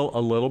feel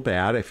a little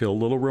bad. I feel a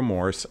little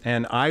remorse.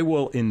 And I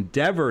will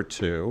endeavor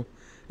to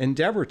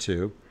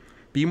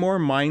be more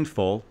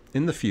mindful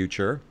in the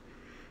future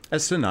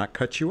as to not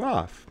cut you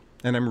off.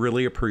 And I'm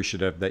really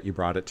appreciative that you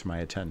brought it to my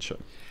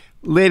attention.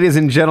 Ladies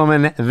and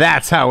gentlemen,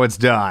 that's how it's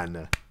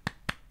done.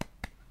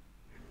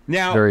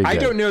 Now, I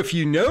don't know if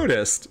you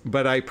noticed,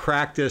 but I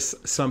practice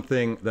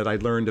something that I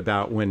learned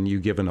about when you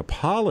give an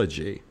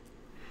apology.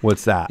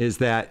 What's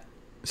that?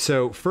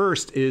 So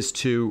first is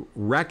to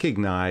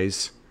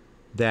recognize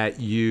that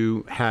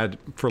you had,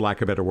 for lack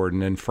of a better word,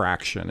 an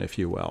infraction, if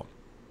you will.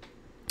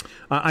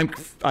 I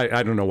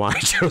don't know why I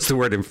chose the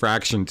word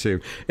infraction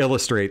to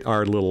illustrate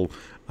our little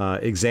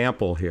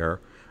example here,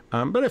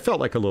 but it felt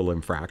like a little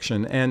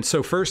infraction. And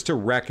so first to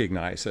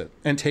recognize it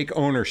and take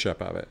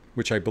ownership of it,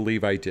 which I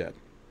believe I did.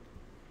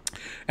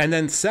 And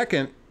then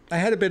second, I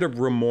had a bit of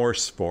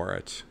remorse for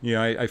it.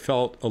 I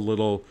felt a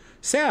little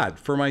sad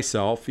for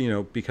myself,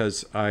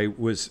 because I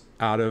was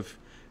out of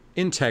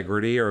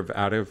integrity or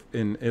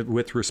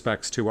with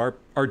respects to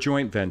our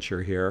joint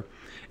venture here.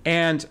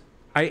 And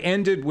I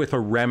ended with a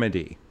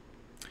remedy,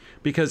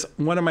 because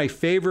one of my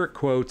favorite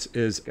quotes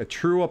is, a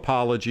true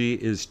apology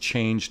is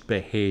changed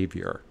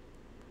behavior.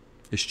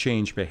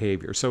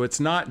 So it's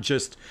not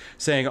just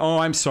saying, oh,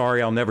 I'm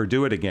sorry, I'll never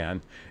do it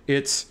again.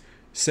 It's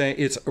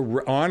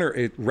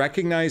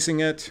recognizing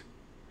it,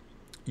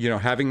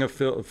 having a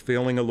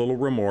feeling a little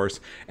remorse,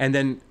 and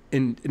then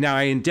now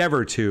I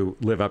endeavor to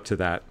live up to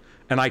that.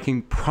 And I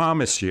can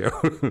promise you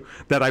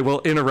that I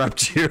will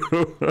interrupt you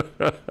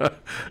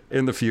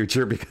in the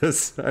future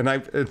because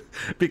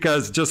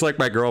just like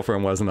my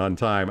girlfriend wasn't on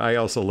time, I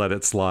also let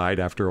it slide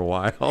after a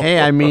while. Hey,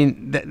 I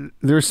mean,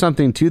 there's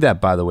something to that,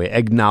 by the way.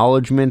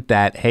 Acknowledgement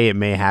that, hey, it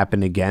may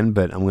happen again,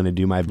 but I'm going to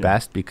do my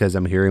best because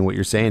I'm hearing what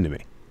you're saying to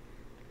me.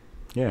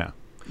 Yeah.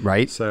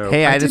 Right? So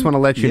hey, I just want to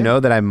let you know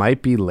that I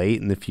might be late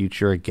in the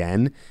future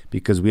again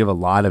because we have a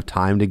lot of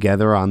time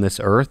together on this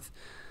earth,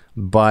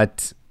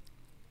 but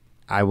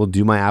I will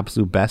do my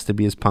absolute best to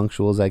be as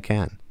punctual as I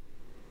can.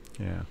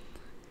 Yeah.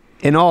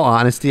 In all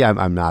honesty,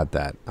 I'm not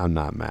that. I'm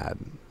not mad.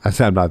 I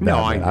said I'm not that.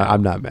 No,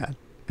 I'm not mad.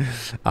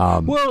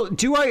 Well,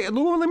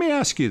 let me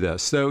ask you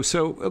this. So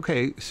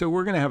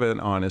we're going to have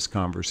an honest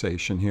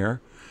conversation here.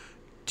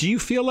 Do you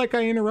feel like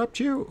I interrupt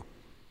you?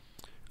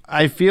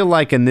 I feel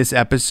like in this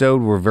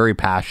episode, we're very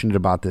passionate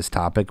about this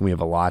topic and we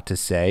have a lot to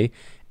say,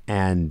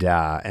 and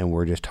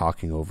we're just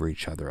talking over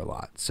each other a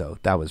lot. So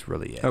that was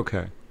really it.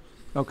 Okay.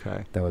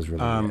 That was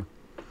really it.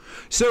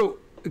 So,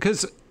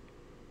 because,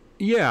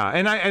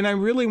 and I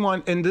really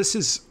want, and this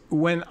is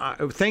when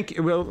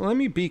let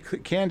me be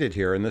candid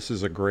here, and this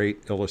is a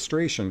great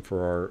illustration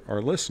for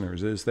our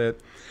listeners, is that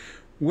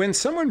when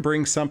someone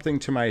brings something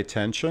to my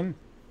attention,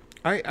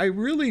 I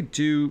really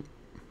do,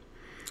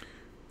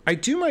 I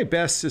do my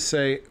best to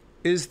say,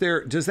 does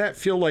that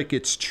feel like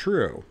it's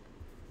true?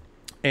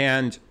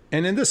 And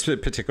in this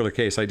particular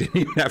case, I didn't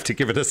even have to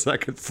give it a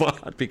second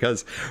thought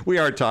because we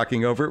are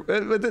talking over.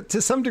 But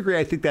to some degree,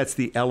 I think that's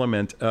the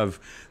element of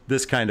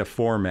this kind of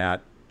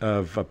format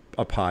of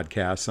a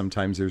podcast.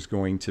 Sometimes there's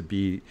going to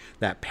be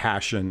that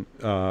passion,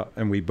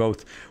 and we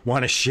both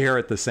want to share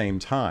at the same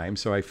time.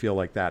 So I feel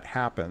like that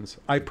happens.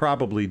 I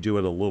probably do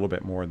it a little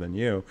bit more than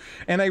you.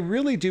 And I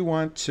really do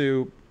want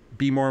to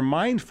be more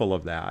mindful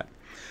of that.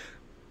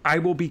 I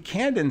will be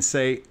candid and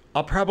say,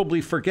 I'll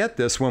probably forget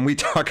this when we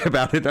talk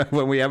about it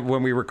when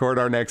we record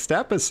our next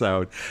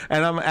episode.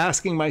 And I'm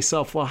asking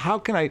myself, well, how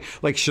can I,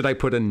 should I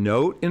put a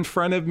note in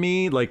front of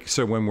me?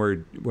 So when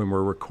we're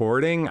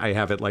recording, I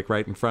have it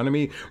right in front of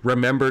me.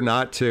 Remember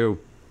not to,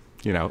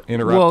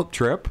 interrupt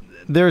Trip.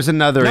 There's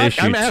another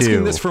issue too. I'm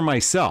asking this for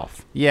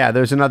myself. Yeah,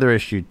 there's another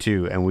issue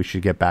too, and we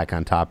should get back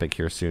on topic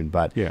here soon.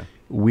 But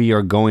we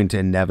are going to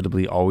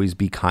inevitably always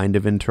be kind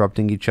of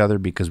interrupting each other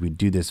because we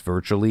do this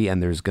virtually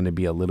and there's going to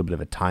be a little bit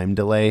of a time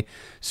delay.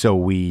 So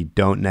we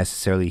don't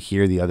necessarily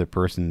hear the other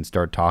person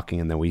start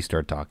talking and then we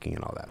start talking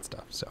and all that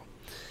stuff. So.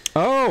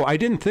 Oh, I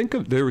didn't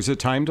think there was a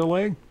time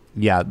delay?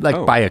 Yeah,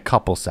 by a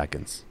couple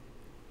seconds.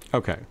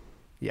 Okay.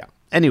 Yeah.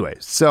 Anyway,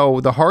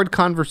 so the hard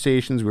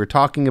conversations we were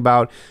talking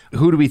about,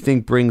 who do we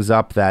think brings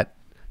up that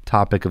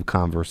topic of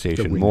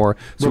conversation more?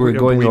 So we're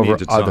going over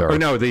other.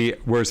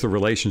 Where's the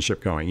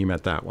relationship going? You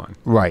meant that one,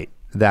 right?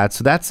 That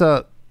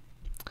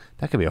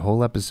could be a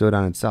whole episode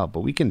on itself, but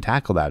we can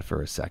tackle that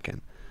for a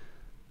second.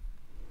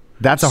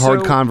 That's a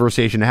hard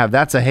conversation to have.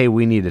 That's a hey,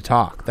 we need to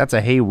talk. That's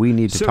a hey, we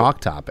need to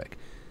talk topic.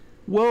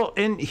 Well,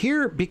 and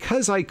here,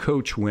 because I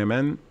coach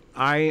women,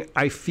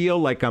 I feel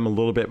like I'm a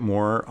little bit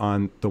more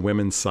on the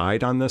women's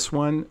side on this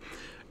one.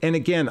 And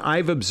again,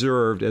 I've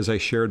observed, as I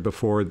shared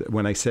before,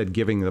 when I said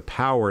giving the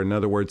power, in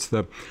other words,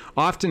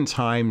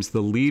 oftentimes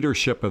the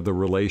leadership of the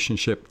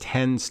relationship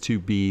tends to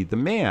be the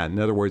man. In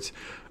other words,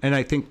 and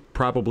I think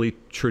probably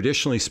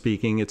traditionally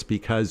speaking, it's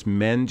because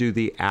men do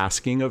the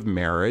asking of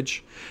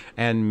marriage,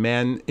 and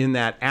men in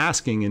that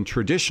asking in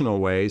traditional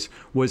ways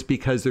was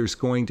because there's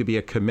going to be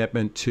a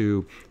commitment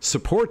to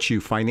support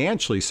you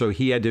financially. So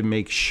he had to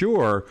make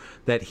sure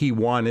that he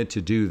wanted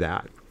to do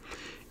that.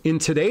 In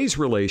today's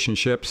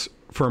relationships,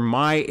 for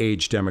my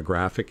age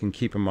demographic, and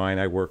keep in mind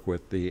I work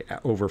with the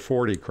over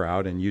 40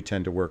 crowd and you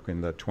tend to work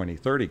in the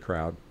 20-30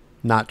 crowd.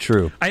 Not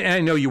true.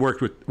 I know you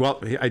worked with,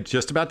 I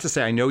just about to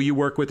say, I know you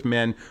work with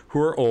men who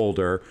are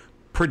older.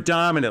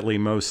 Predominantly,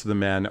 most of the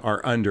men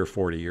are under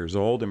 40 years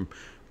old, and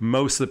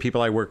most of the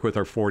people I work with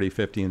are 40,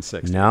 50, and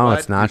 60. No,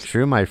 it's not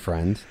true, my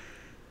friend.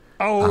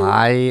 Oh,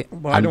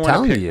 I'm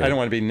telling you. I don't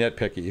want to be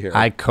nitpicky here.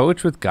 I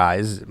coach with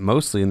guys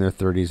mostly in their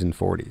 30s and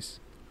 40s.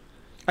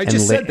 I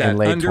just said that,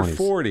 under 20s.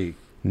 40.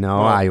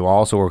 No, I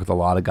also work with a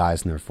lot of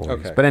guys in their 40s.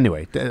 Okay. But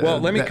anyway,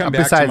 let me come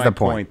back to my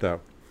point,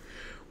 though.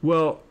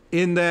 Well,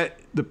 in that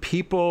the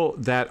people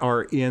that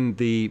are in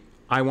the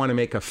I want to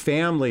make a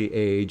family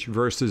age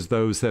versus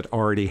those that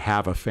already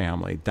have a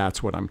family,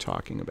 that's what I'm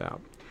talking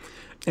about.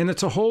 And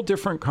it's a whole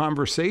different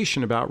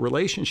conversation about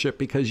relationship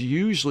because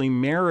usually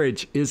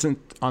marriage isn't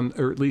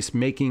or at least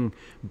making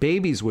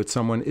babies with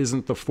someone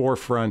isn't the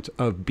forefront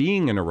of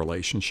being in a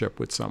relationship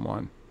with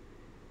someone.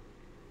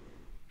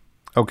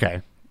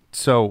 Okay.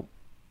 So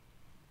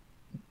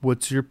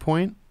what's your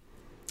point?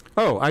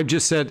 Oh, I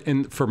just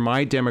said for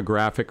my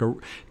demographic,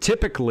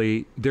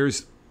 typically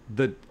there's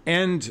the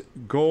end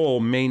goal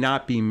may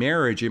not be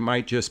marriage. It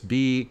might just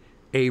be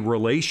a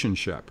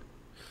relationship.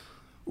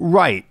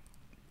 Right.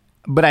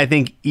 But I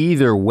think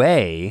either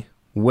way,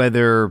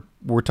 whether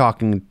we're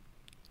talking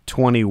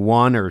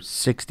 21 or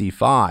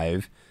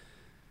 65,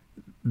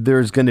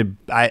 there's going to,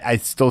 I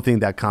still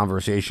think that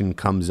conversation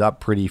comes up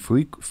pretty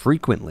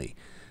frequently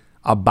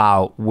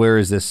about where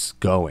is this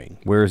going?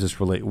 Where is this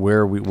what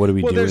are we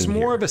doing? Well, there's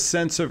more here? of a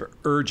sense of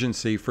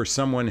urgency for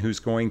someone who's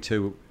going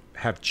to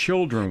have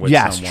children with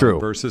Yes, someone true.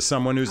 versus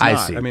someone who's I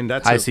not. see. I mean,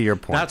 I see your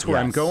point. That's where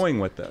I'm Yes. going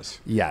with this.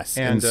 Yes.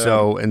 And,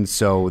 And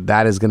so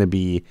that is going to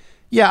be,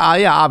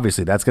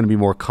 obviously that's going to be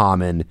more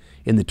common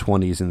in the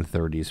 20s and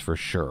 30s for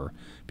sure.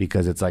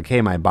 Because it's like,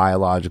 hey, my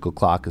biological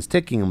clock is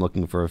ticking. I'm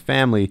looking for a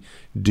family.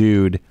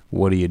 Dude,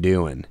 what are you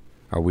doing?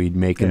 Are we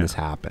making this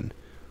happen?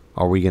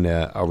 Are we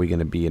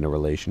gonna be in a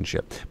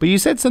relationship? But you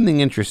said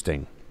something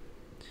interesting.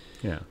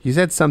 Yeah. You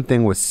said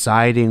something with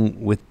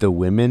siding with the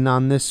women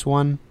on this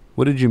one.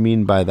 What did you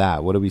mean by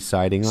that? What are we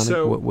siding on?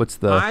 So What's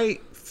the? I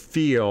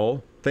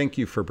feel, thank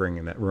you for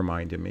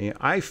reminding me.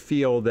 I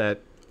feel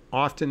that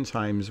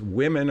oftentimes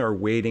women are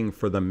waiting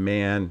for the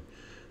man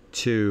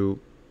to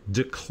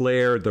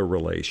declare the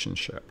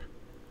relationship.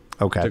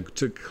 Okay.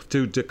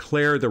 To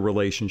declare the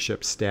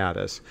relationship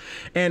status.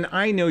 And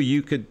I know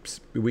we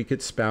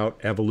could spout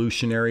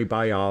evolutionary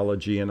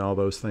biology and all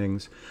those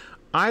things.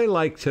 I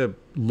like to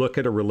look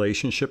at a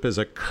relationship as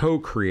a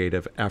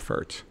co-creative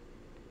effort,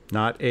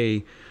 not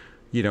a,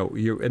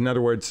 in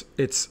other words,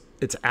 it's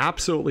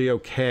absolutely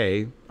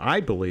okay, I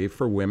believe,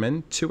 for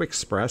women to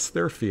express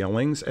their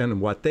feelings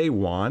and what they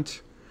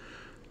want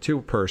to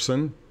a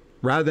person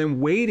rather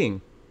than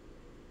waiting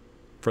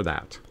for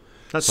that.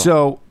 That's all.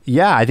 So,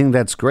 yeah, I think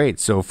that's great.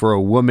 So for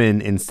a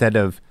woman, instead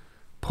of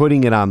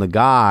putting it on the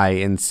guy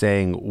and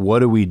saying,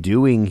 what are we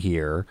doing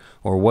here?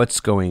 Or what's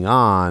going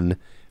on?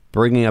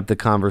 Bringing up the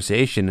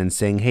conversation and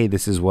saying, hey,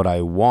 this is what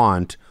I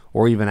want.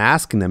 Or even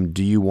asking them,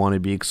 do you want to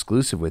be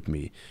exclusive with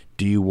me?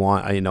 Do you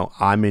want,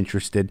 I'm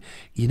interested.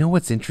 You know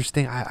what's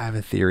interesting? I have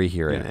a theory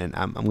here, and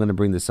I'm going to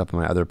bring this up in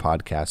my other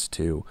podcast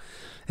too.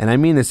 And I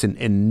mean this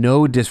in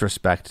no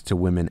disrespect to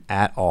women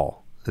at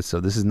all. So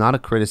this is not a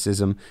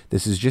criticism.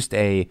 This is just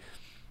a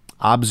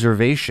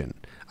observation.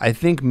 I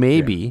think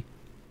maybe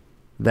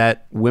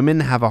that women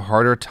have a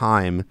harder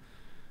time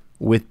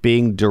with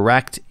being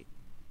direct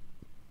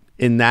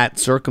in that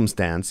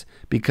circumstance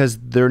because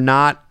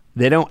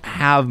they don't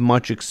have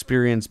much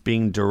experience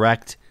being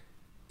direct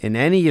in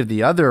any of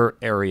the other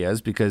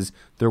areas because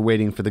they're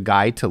waiting for the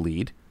guy to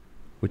lead,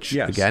 which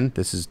again,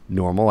 this is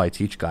normal. I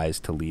teach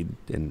guys to lead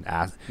and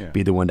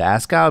be the one to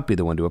ask out, be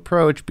the one to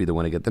approach, be the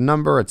one to get the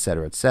number, et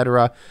cetera, et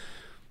cetera.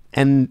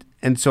 And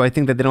so I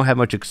think that they don't have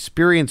much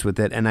experience with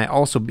it.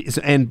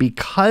 And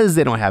because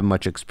they don't have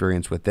much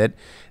experience with it,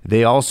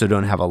 they also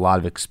don't have a lot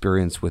of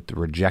experience with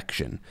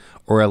rejection,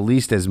 or at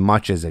least as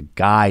much as a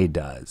guy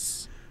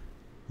does.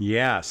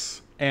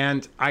 Yes.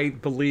 And I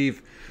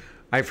believe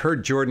I've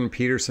heard Jordan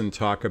Peterson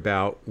talk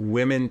about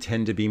women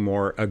tend to be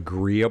more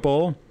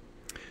agreeable.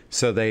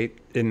 So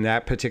in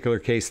that particular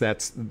case,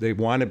 they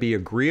want to be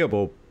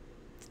agreeable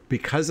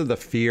because of the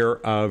fear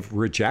of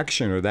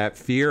rejection, or that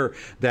fear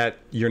that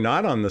you're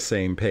not on the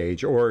same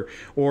page, or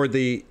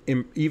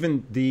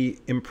even the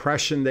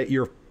impression that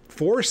you're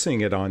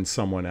forcing it on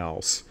someone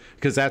else.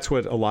 Because that's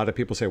what a lot of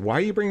people say. Why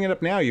are you bringing it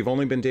up now? You've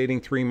only been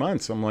dating 3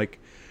 months. I'm like,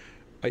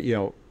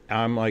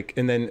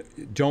 and then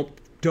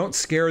don't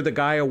scare the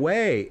guy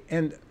away.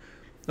 And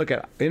look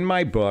in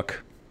my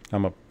book.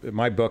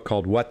 My book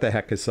called "What the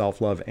Heck Is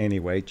Self-Love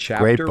Anyway?"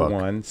 Chapter Great book.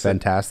 1.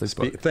 Fantastic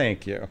book.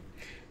 Thank you.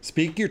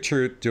 Speak your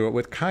truth, do it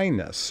with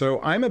kindness. So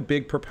I'm a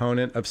big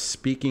proponent of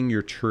speaking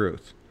your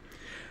truth.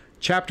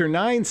 Chapter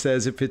 9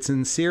 says if it's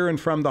sincere and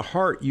from the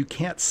heart, you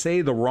can't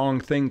say the wrong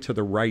thing to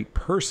the right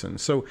person.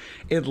 So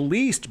at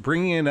least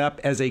bringing it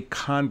up as a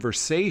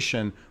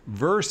conversation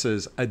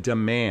versus a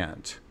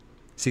demand.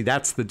 See,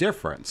 that's the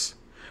difference.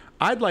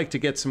 I'd like to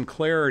get some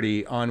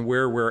clarity on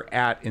where we're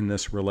at in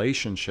this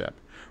relationship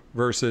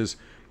versus,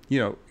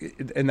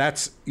 and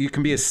that's, you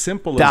can be as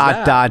simple as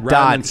that.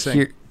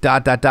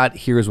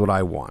 Here's what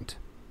I want.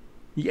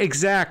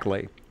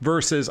 Exactly.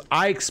 Versus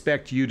I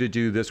expect you to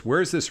do this.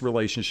 Where's this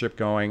relationship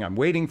going? I'm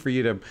waiting for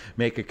you to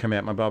make a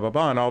commitment, blah, blah,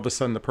 blah. And all of a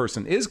sudden the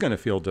person is going to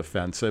feel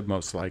defensive,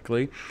 most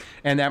likely.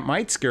 And that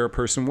might scare a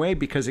person away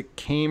because it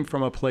came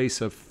from a place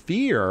of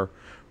fear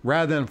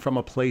rather than from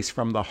a place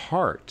from the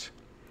heart.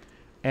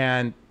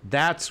 And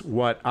that's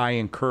what I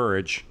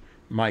encourage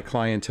my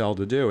clientele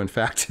to do. In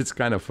fact, it's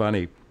kind of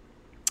funny.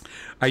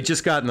 I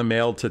just got in the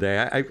mail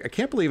today. I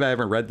can't believe I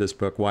haven't read this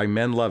book, Why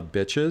Men Love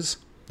Bitches.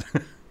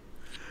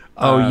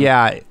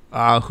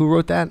 Who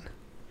wrote that?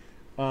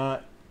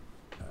 God,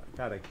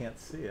 I can't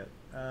see it.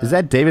 Is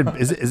that David?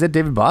 Is that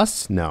David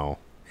Buss? No.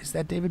 Is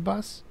that David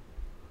Buss?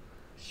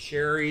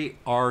 Sherry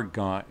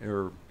Argon,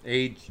 or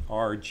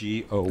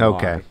Argoy.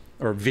 Okay.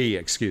 Or V,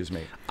 excuse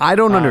me. I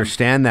don't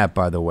understand that,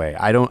 by the way.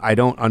 I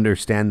don't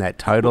understand that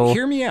title. Well,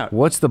 hear me out.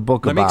 What's the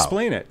book about? Let me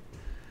explain it.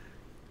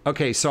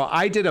 Okay, so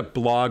I did a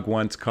blog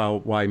once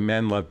called Why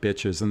Men Love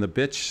Bitches, and the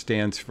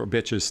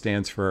bitches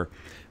stands for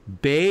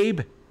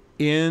Babe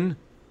in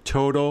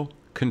Total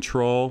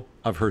Control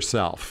of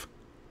Herself.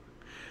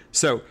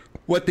 So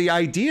what the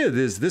idea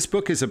is, this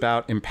book is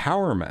about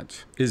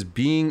empowerment, is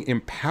being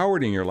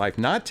empowered in your life,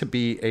 not to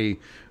be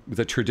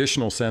the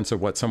traditional sense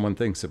of what someone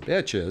thinks a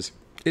bitch is.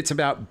 it's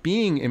about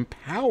being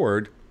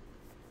empowered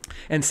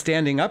and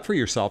standing up for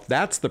yourself.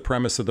 That's the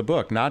premise of the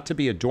book, not to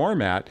be a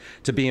doormat,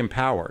 to be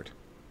empowered.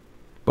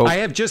 But I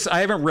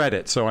haven't read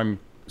it, so I'm...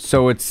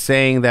 So it's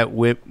saying that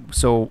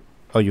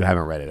oh, you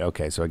haven't read it.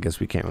 Okay, so I guess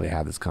we can't really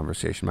have this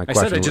conversation. I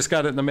said I just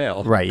got it in the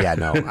mail. Right, yeah,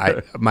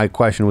 no. My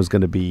question was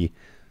going to be,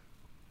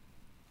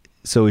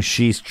 so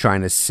she's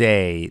trying to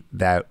say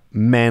that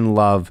men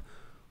love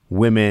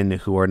women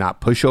who are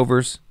not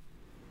pushovers?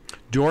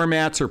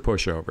 Doormats or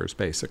pushovers,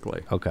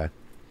 basically. Okay.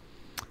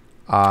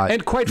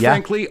 And quite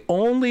frankly,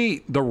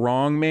 only the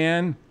wrong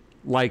man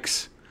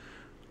likes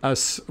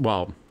us.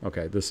 Well,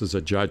 okay, this is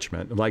a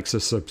judgment. Likes a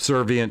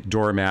subservient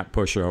doormat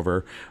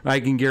pushover. I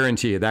can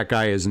guarantee you that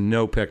guy is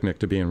no picnic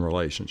to be in a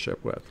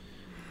relationship with.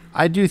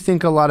 I do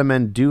think a lot of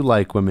men do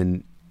like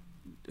women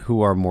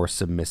who are more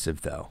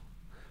submissive, though.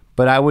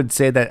 But I would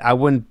say that I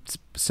wouldn't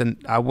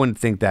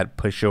think that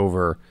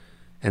pushover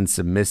and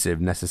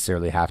submissive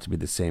necessarily have to be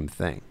the same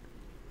thing.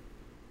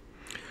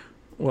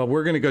 Well,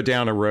 we're going to go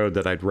down a road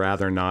that I'd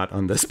rather not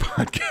on this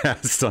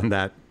podcast on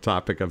that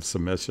topic of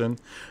submission,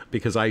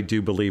 because I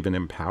do believe in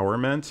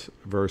empowerment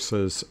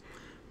versus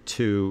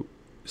to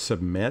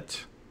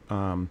submit.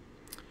 And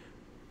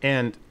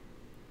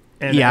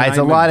it's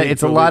a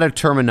lot of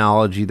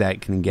terminology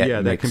that can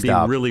get mixed that can be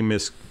up. Really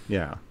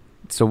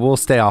So we'll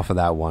stay off of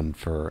that one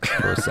for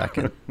a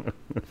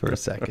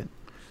second.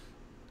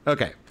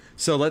 Okay,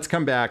 so let's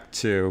come back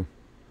to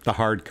the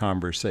hard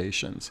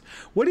conversations.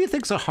 What do you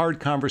think's a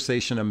hard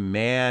conversation a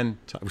man...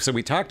 So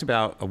we talked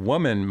about a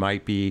woman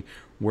might be,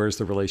 where's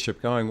the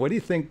relationship going? What do you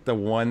think the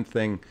one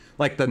thing,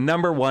 like the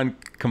number one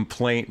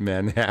complaint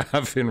men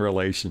have in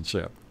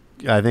relationship?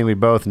 I think we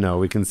both know.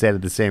 We can say it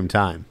at the same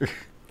time.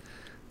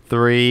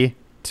 3,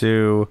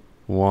 2,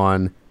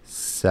 1,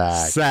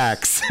 sex.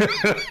 Sex.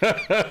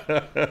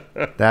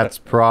 That's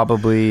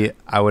probably,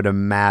 I would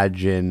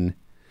imagine...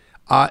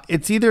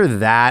 it's either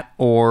that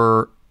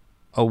or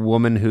a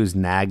woman who's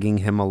nagging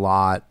him a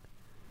lot.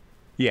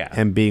 Yeah.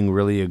 And being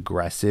really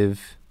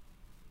aggressive.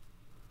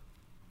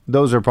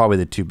 Those are probably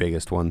the two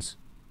biggest ones.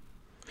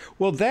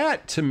 Well,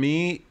 that, to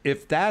me,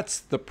 if that's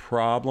the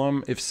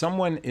problem, if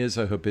someone is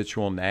a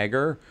habitual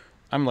nagger,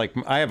 I'm like,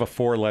 I have a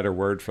 4-letter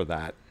word for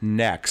that.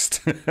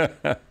 Next.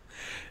 But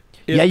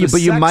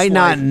you might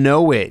not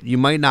know it. You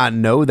might not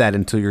know that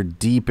until you're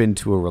deep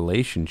into a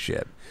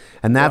relationship.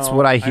 And that's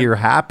what I hear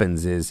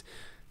happens is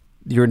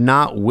you're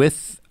not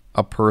with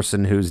a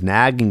person who's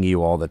nagging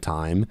you all the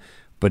time,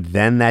 but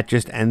then that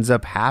just ends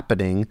up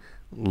happening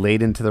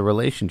late into the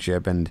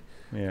relationship. And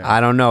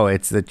I don't know,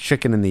 it's the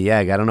chicken and the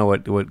egg. I don't know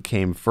what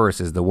came first.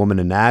 Is the woman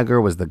a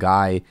nagger? Was the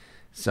guy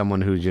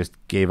someone who just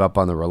gave up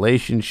on the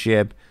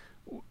relationship?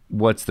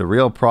 What's the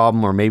real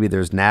problem? Or maybe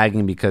there's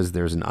nagging because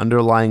there's an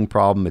underlying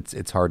problem.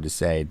 It's hard to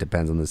say. It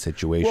depends on the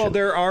situation. Well,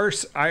 there are,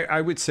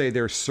 I would say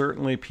there's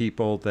certainly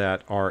people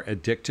that are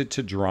addicted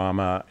to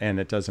drama, and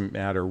it doesn't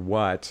matter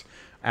what.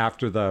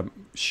 After the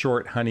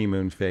short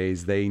honeymoon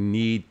phase, they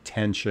need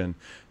tension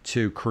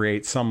to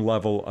create some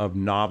level of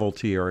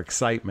novelty or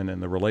excitement in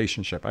the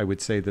relationship. I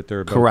would say that there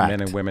are both men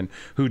and women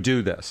who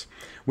do this.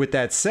 With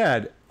that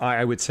said,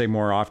 I would say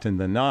more often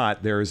than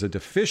not, there is a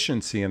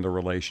deficiency in the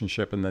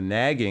relationship, and the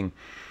nagging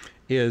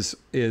is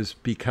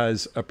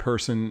because a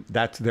person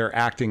they're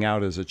acting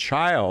out as a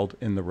child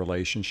in the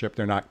relationship.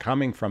 They're not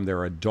coming from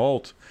their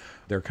adult.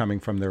 They're coming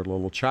from their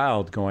little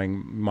child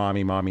going,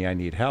 "Mommy, mommy, I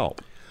need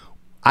help."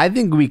 I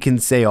think we can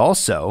say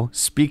also,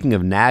 speaking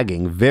of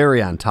nagging,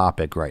 very on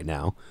topic right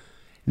now,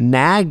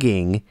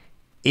 nagging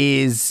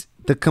is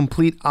the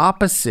complete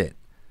opposite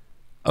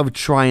of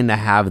trying to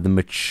have the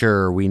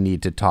mature, we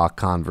need to talk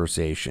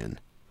conversation.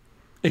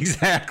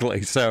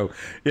 Exactly. So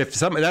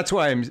that's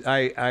why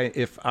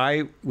if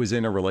I was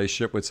in a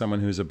relationship with someone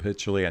who's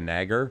habitually a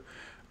nagger,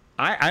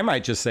 I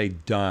might just say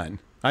done.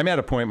 I'm at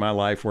a point in my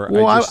life where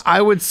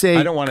I would say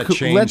I don't want to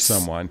change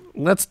someone.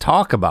 Let's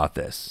talk about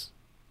this.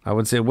 I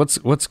would say, what's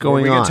going on?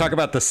 Are we going to talk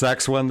about the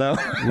sex one, though?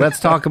 Let's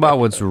talk about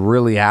what's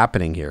really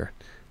happening here.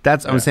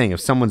 I'm saying if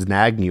someone's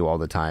nagging you all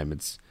the time,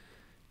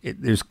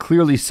 there's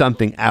clearly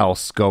something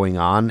else going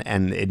on,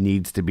 and it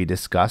needs to be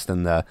discussed,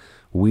 and the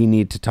we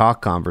need to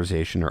talk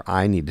conversation, or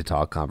I need to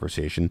talk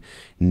conversation,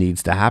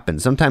 needs to happen.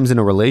 Sometimes in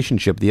a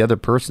relationship, the other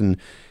person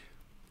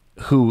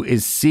who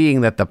is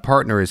seeing that the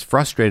partner is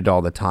frustrated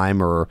all the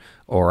time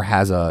or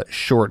has a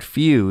short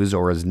fuse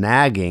or is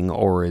nagging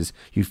or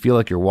you feel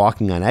like you're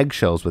walking on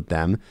eggshells with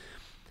them,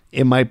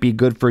 it might be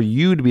good for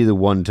you to be the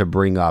one to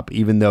bring up,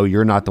 even though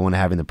you're not the one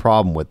having the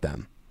problem with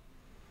them.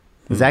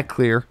 Is that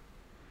clear?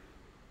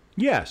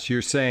 Yes,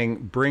 you're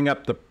saying bring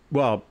up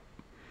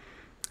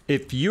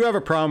if you have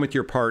a problem with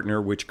your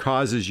partner, which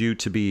causes you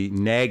to be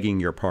nagging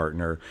your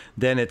partner,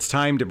 then it's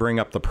time to bring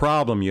up the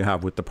problem you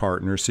have with the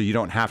partner so you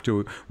don't have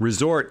to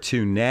resort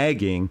to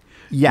nagging.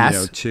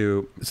 Yes.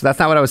 So that's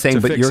not what I was saying,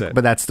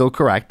 but that's still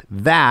correct.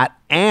 That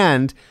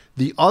and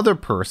the other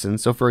person.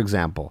 So, for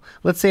example,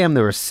 let's say I'm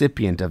the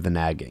recipient of the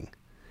nagging,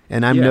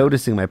 and I'm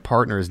noticing my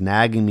partner is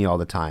nagging me all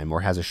the time or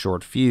has a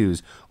short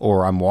fuse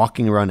or I'm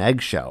walking around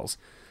eggshells.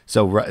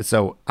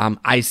 So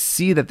I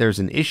see that there's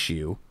an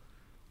issue.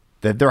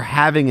 that they're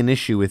having an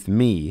issue with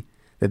me,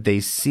 that they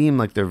seem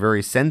like they're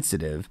very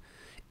sensitive,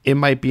 it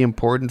might be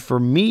important for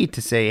me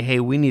to say, hey,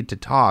 we need to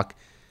talk.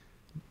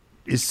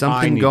 Is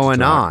something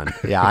going on?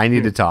 Yeah, I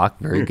need to talk.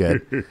 Very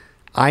good.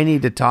 I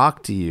need to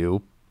talk to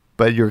you,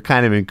 but you're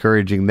kind of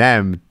encouraging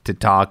them to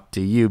talk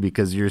to you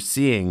because you're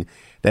seeing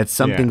that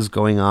something's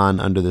going on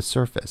under the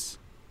surface.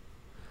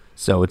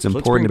 So it's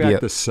important to be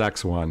the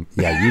sex one.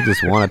 Yeah, you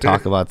just want to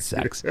talk about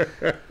sex.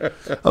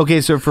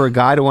 Okay, so for a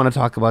guy to want to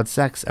talk about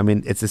sex, I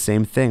mean, it's the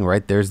same thing,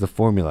 right? There's the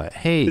formula.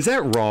 Hey, is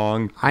that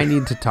wrong? I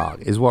need to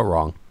talk. Is what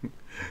wrong?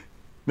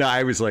 No,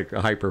 I was like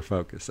hyper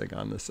focusing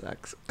on the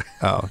sex.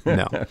 Oh,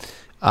 no.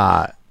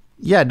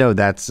 Yeah, no,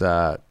 that's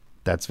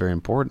very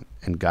important.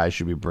 And guys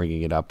should be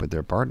bringing it up with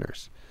their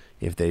partners.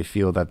 If they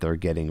feel that they're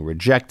getting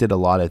rejected a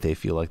lot, if they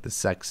feel like the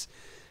sex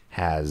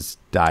has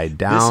died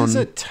down. This is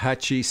a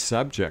touchy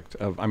subject.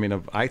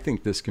 I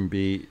think this can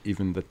be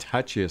even the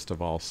touchiest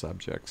of all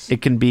subjects.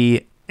 It can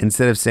be,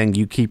 instead of saying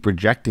you keep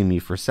rejecting me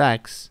for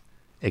sex,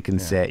 you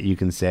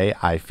can say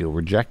I feel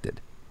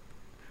rejected.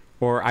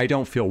 Or I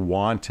don't feel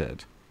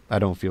wanted. I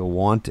don't feel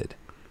wanted.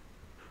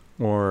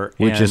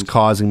 Which is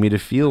causing me to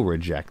feel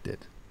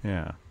rejected.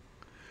 Yeah.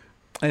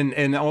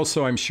 And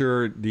also, I'm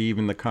sure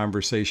even the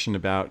conversation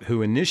about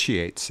who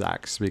initiates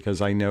sex,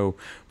 because I know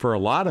for a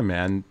lot of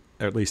men,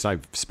 at least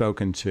I've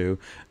spoken to,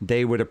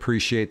 they would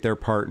appreciate their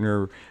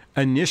partner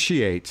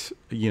initiate,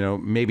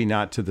 maybe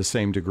not to the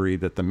same degree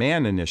that the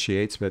man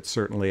initiates, but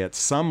certainly at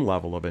some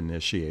level of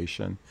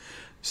initiation.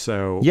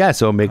 So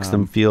so it makes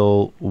them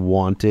feel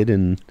wanted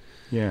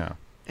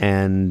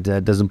and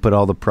doesn't put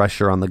all the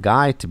pressure on the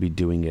guy to be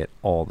doing it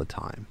all the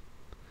time.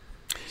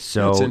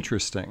 So that's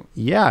interesting.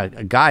 Yeah,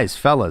 guys,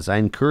 fellas, I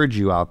encourage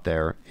you out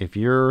there, if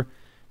you're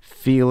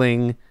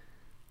feeling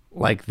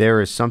like there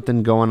is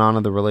something going on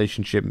in the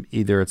relationship,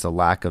 either it's a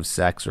lack of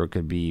sex or it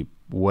could be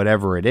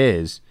whatever it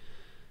is,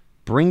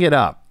 bring it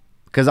up.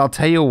 Because I'll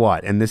tell you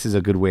what, and this is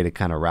a good way to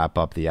kind of wrap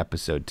up the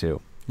episode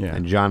too. Yeah.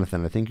 And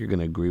Jonathan, I think you're going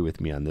to agree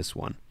with me on this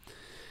one.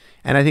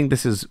 And I think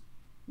this is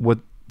what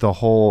this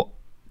whole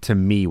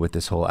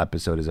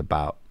episode is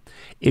about.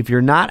 If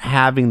you're not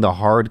having the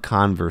hard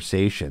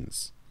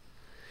conversations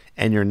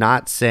and you're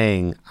not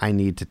saying, I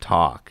need to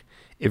talk,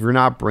 if you're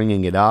not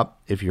bringing it up,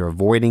 if you're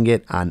avoiding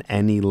it on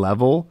any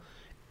level,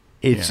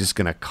 it's just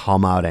going to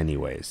come out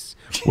anyways.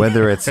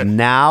 Whether it's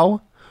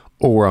now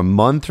or a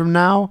month from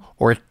now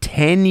or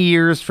 10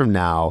 years from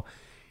now,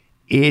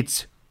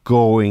 it's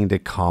going to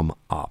come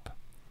up.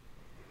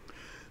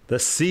 The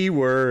C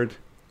word.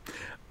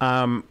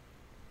 I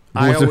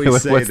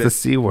always say what's the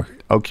C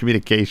word? Oh,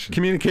 communication.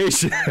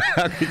 Communication.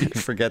 How could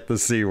you forget the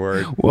C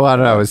word? Well, I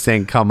don't know. I was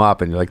saying come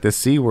up, and you're like, the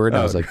C word.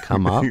 I was like,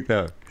 come up?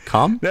 No.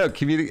 Come? No,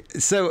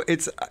 so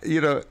it's,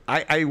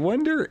 I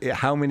wonder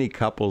how many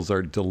couples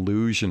are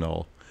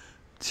delusional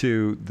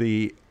to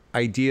the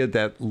idea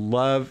that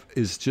love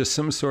is just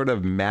some sort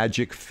of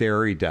magic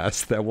fairy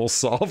dust that will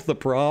solve the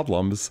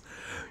problems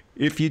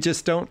if you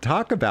just don't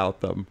talk about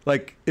them.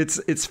 Like,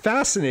 it's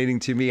fascinating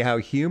to me how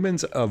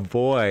humans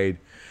avoid,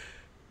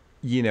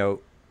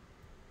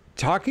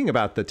 talking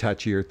about the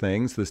touchier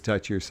things, this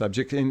touchier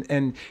subject,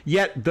 and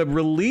yet the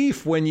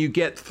relief when you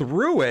get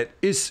through it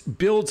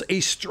builds a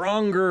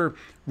stronger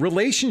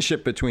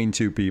relationship between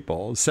two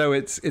people. So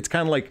it's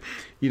kind of like,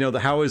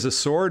 how is a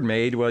sword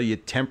made? Well, you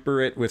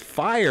temper it with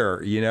fire,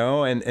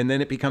 and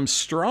then it becomes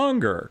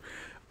stronger.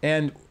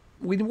 And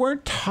we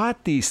weren't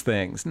taught these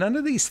things. None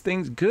of these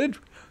things. Good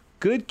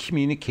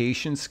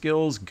communication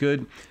skills,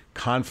 good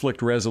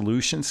conflict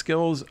resolution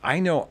skills. I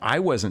know I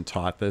wasn't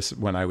taught this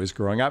when I was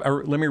growing up.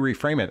 Or let me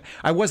reframe it.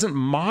 I wasn't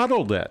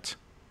modeled it.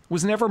 It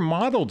was never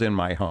modeled in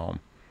my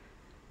home.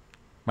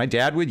 My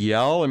dad would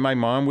yell and my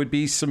mom would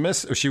be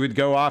submissive. She would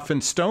go off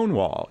and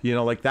stonewall.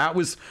 That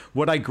was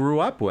what I grew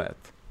up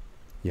with.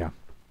 Yeah.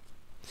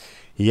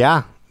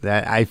 Yeah.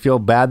 I feel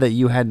bad that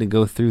you had to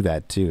go through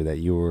that too, that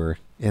you were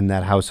in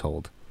that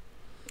household.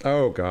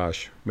 Oh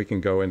gosh, we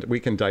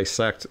can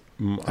dissect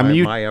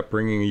my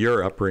upbringing,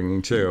 your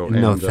upbringing too.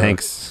 No,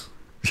 thanks.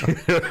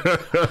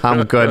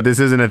 I'm good. This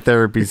isn't a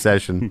therapy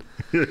session.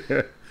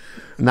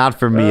 Not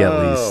for me, at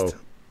least.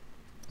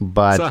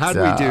 But so how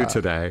did we do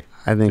today?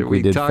 I think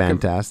we did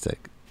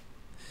fantastic.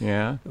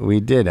 Yeah, we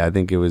did. I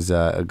think it was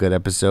a good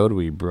episode.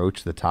 We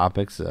broached the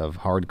topics of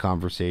hard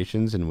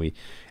conversations, and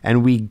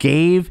we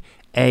gave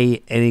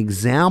an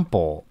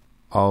example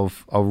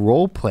of a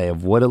role play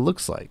of what it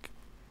looks like.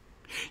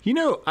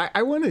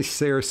 I want to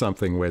share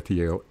something with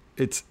you.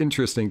 It's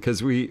interesting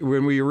because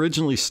when we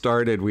originally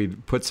started, we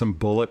put some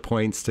bullet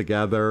points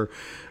together.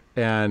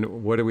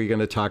 And what are we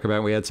going to talk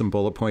about? We had some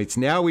bullet points.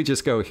 Now we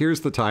just go,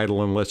 here's the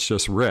title, and let's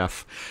just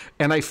riff.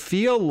 And I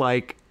feel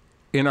like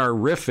in our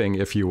riffing,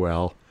 if you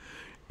will,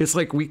 it's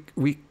like we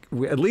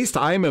at least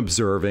I'm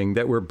observing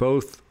that we're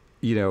both,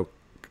 we're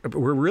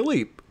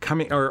really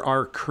coming,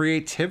 our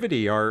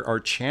creativity, our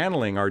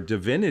channeling, our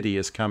divinity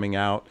is coming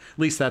out. At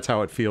least that's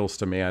how it feels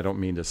to me. I don't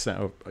mean to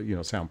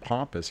sound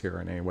pompous here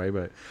in any way,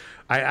 but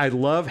I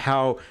love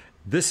how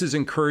this is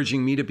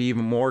encouraging me to be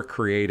even more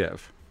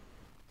creative.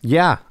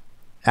 Yeah,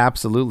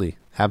 absolutely.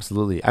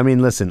 Absolutely. I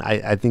mean, listen,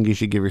 I think you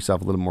should give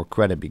yourself a little more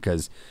credit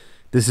because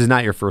this is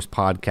not your first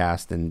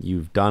podcast, and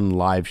you've done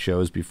live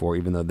shows before,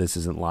 even though this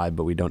isn't live,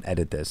 but we don't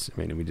edit this. I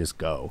mean, we just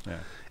go. Yeah.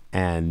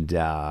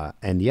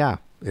 And yeah,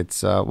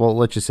 it's, well,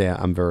 let's just say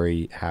I'm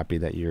very happy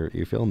that you're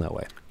feeling that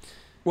way.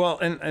 Well,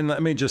 and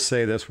let me just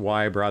say this,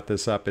 why I brought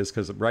this up is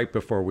because right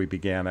before we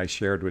began, I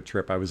shared with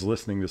Tripp, I was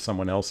listening to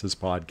someone else's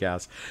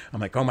podcast. I'm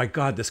like, oh my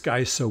God, this guy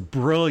is so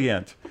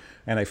brilliant.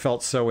 And I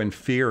felt so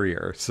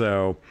inferior.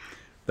 So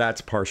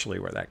that's partially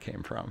where that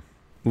came from.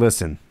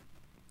 Listen,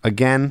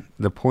 again,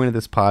 the point of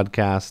this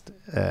podcast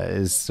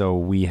is so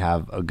we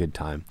have a good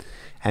time.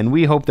 And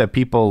we hope that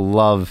people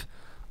love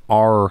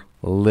our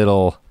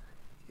little,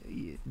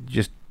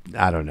 just,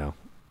 I don't know.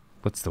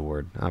 What's the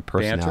word?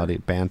 Personality,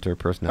 banter,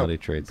 personality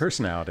traits.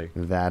 Personality.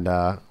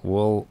 That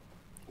we'll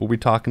be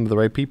talking to the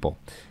right people.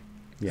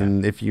 Yeah.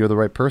 And if you're the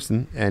right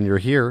person and you're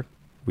here,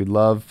 we'd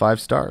love 5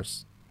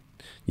 stars.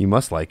 You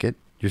must like it.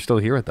 You're still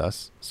here with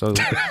us. So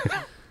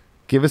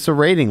give us a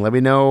rating.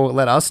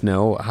 Let us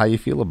know how you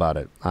feel about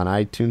it on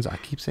iTunes. I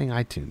keep saying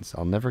iTunes.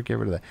 I'll never get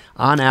rid of that.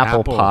 On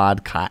Apple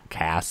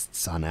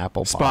Podcasts, on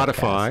Apple Spotify.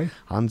 Podcasts,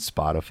 on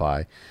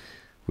Spotify.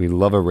 We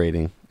love a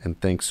rating. And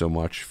thanks so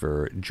much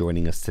for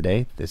joining us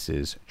today. This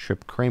is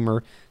Tripp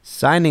Kramer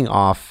signing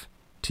off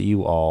to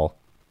you all.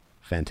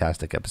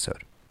 Fantastic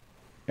episode.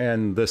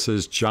 And this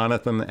is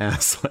Jonathan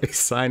Aslay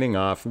signing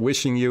off,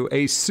 wishing you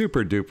a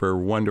super duper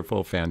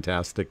wonderful,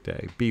 fantastic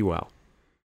day. Be well.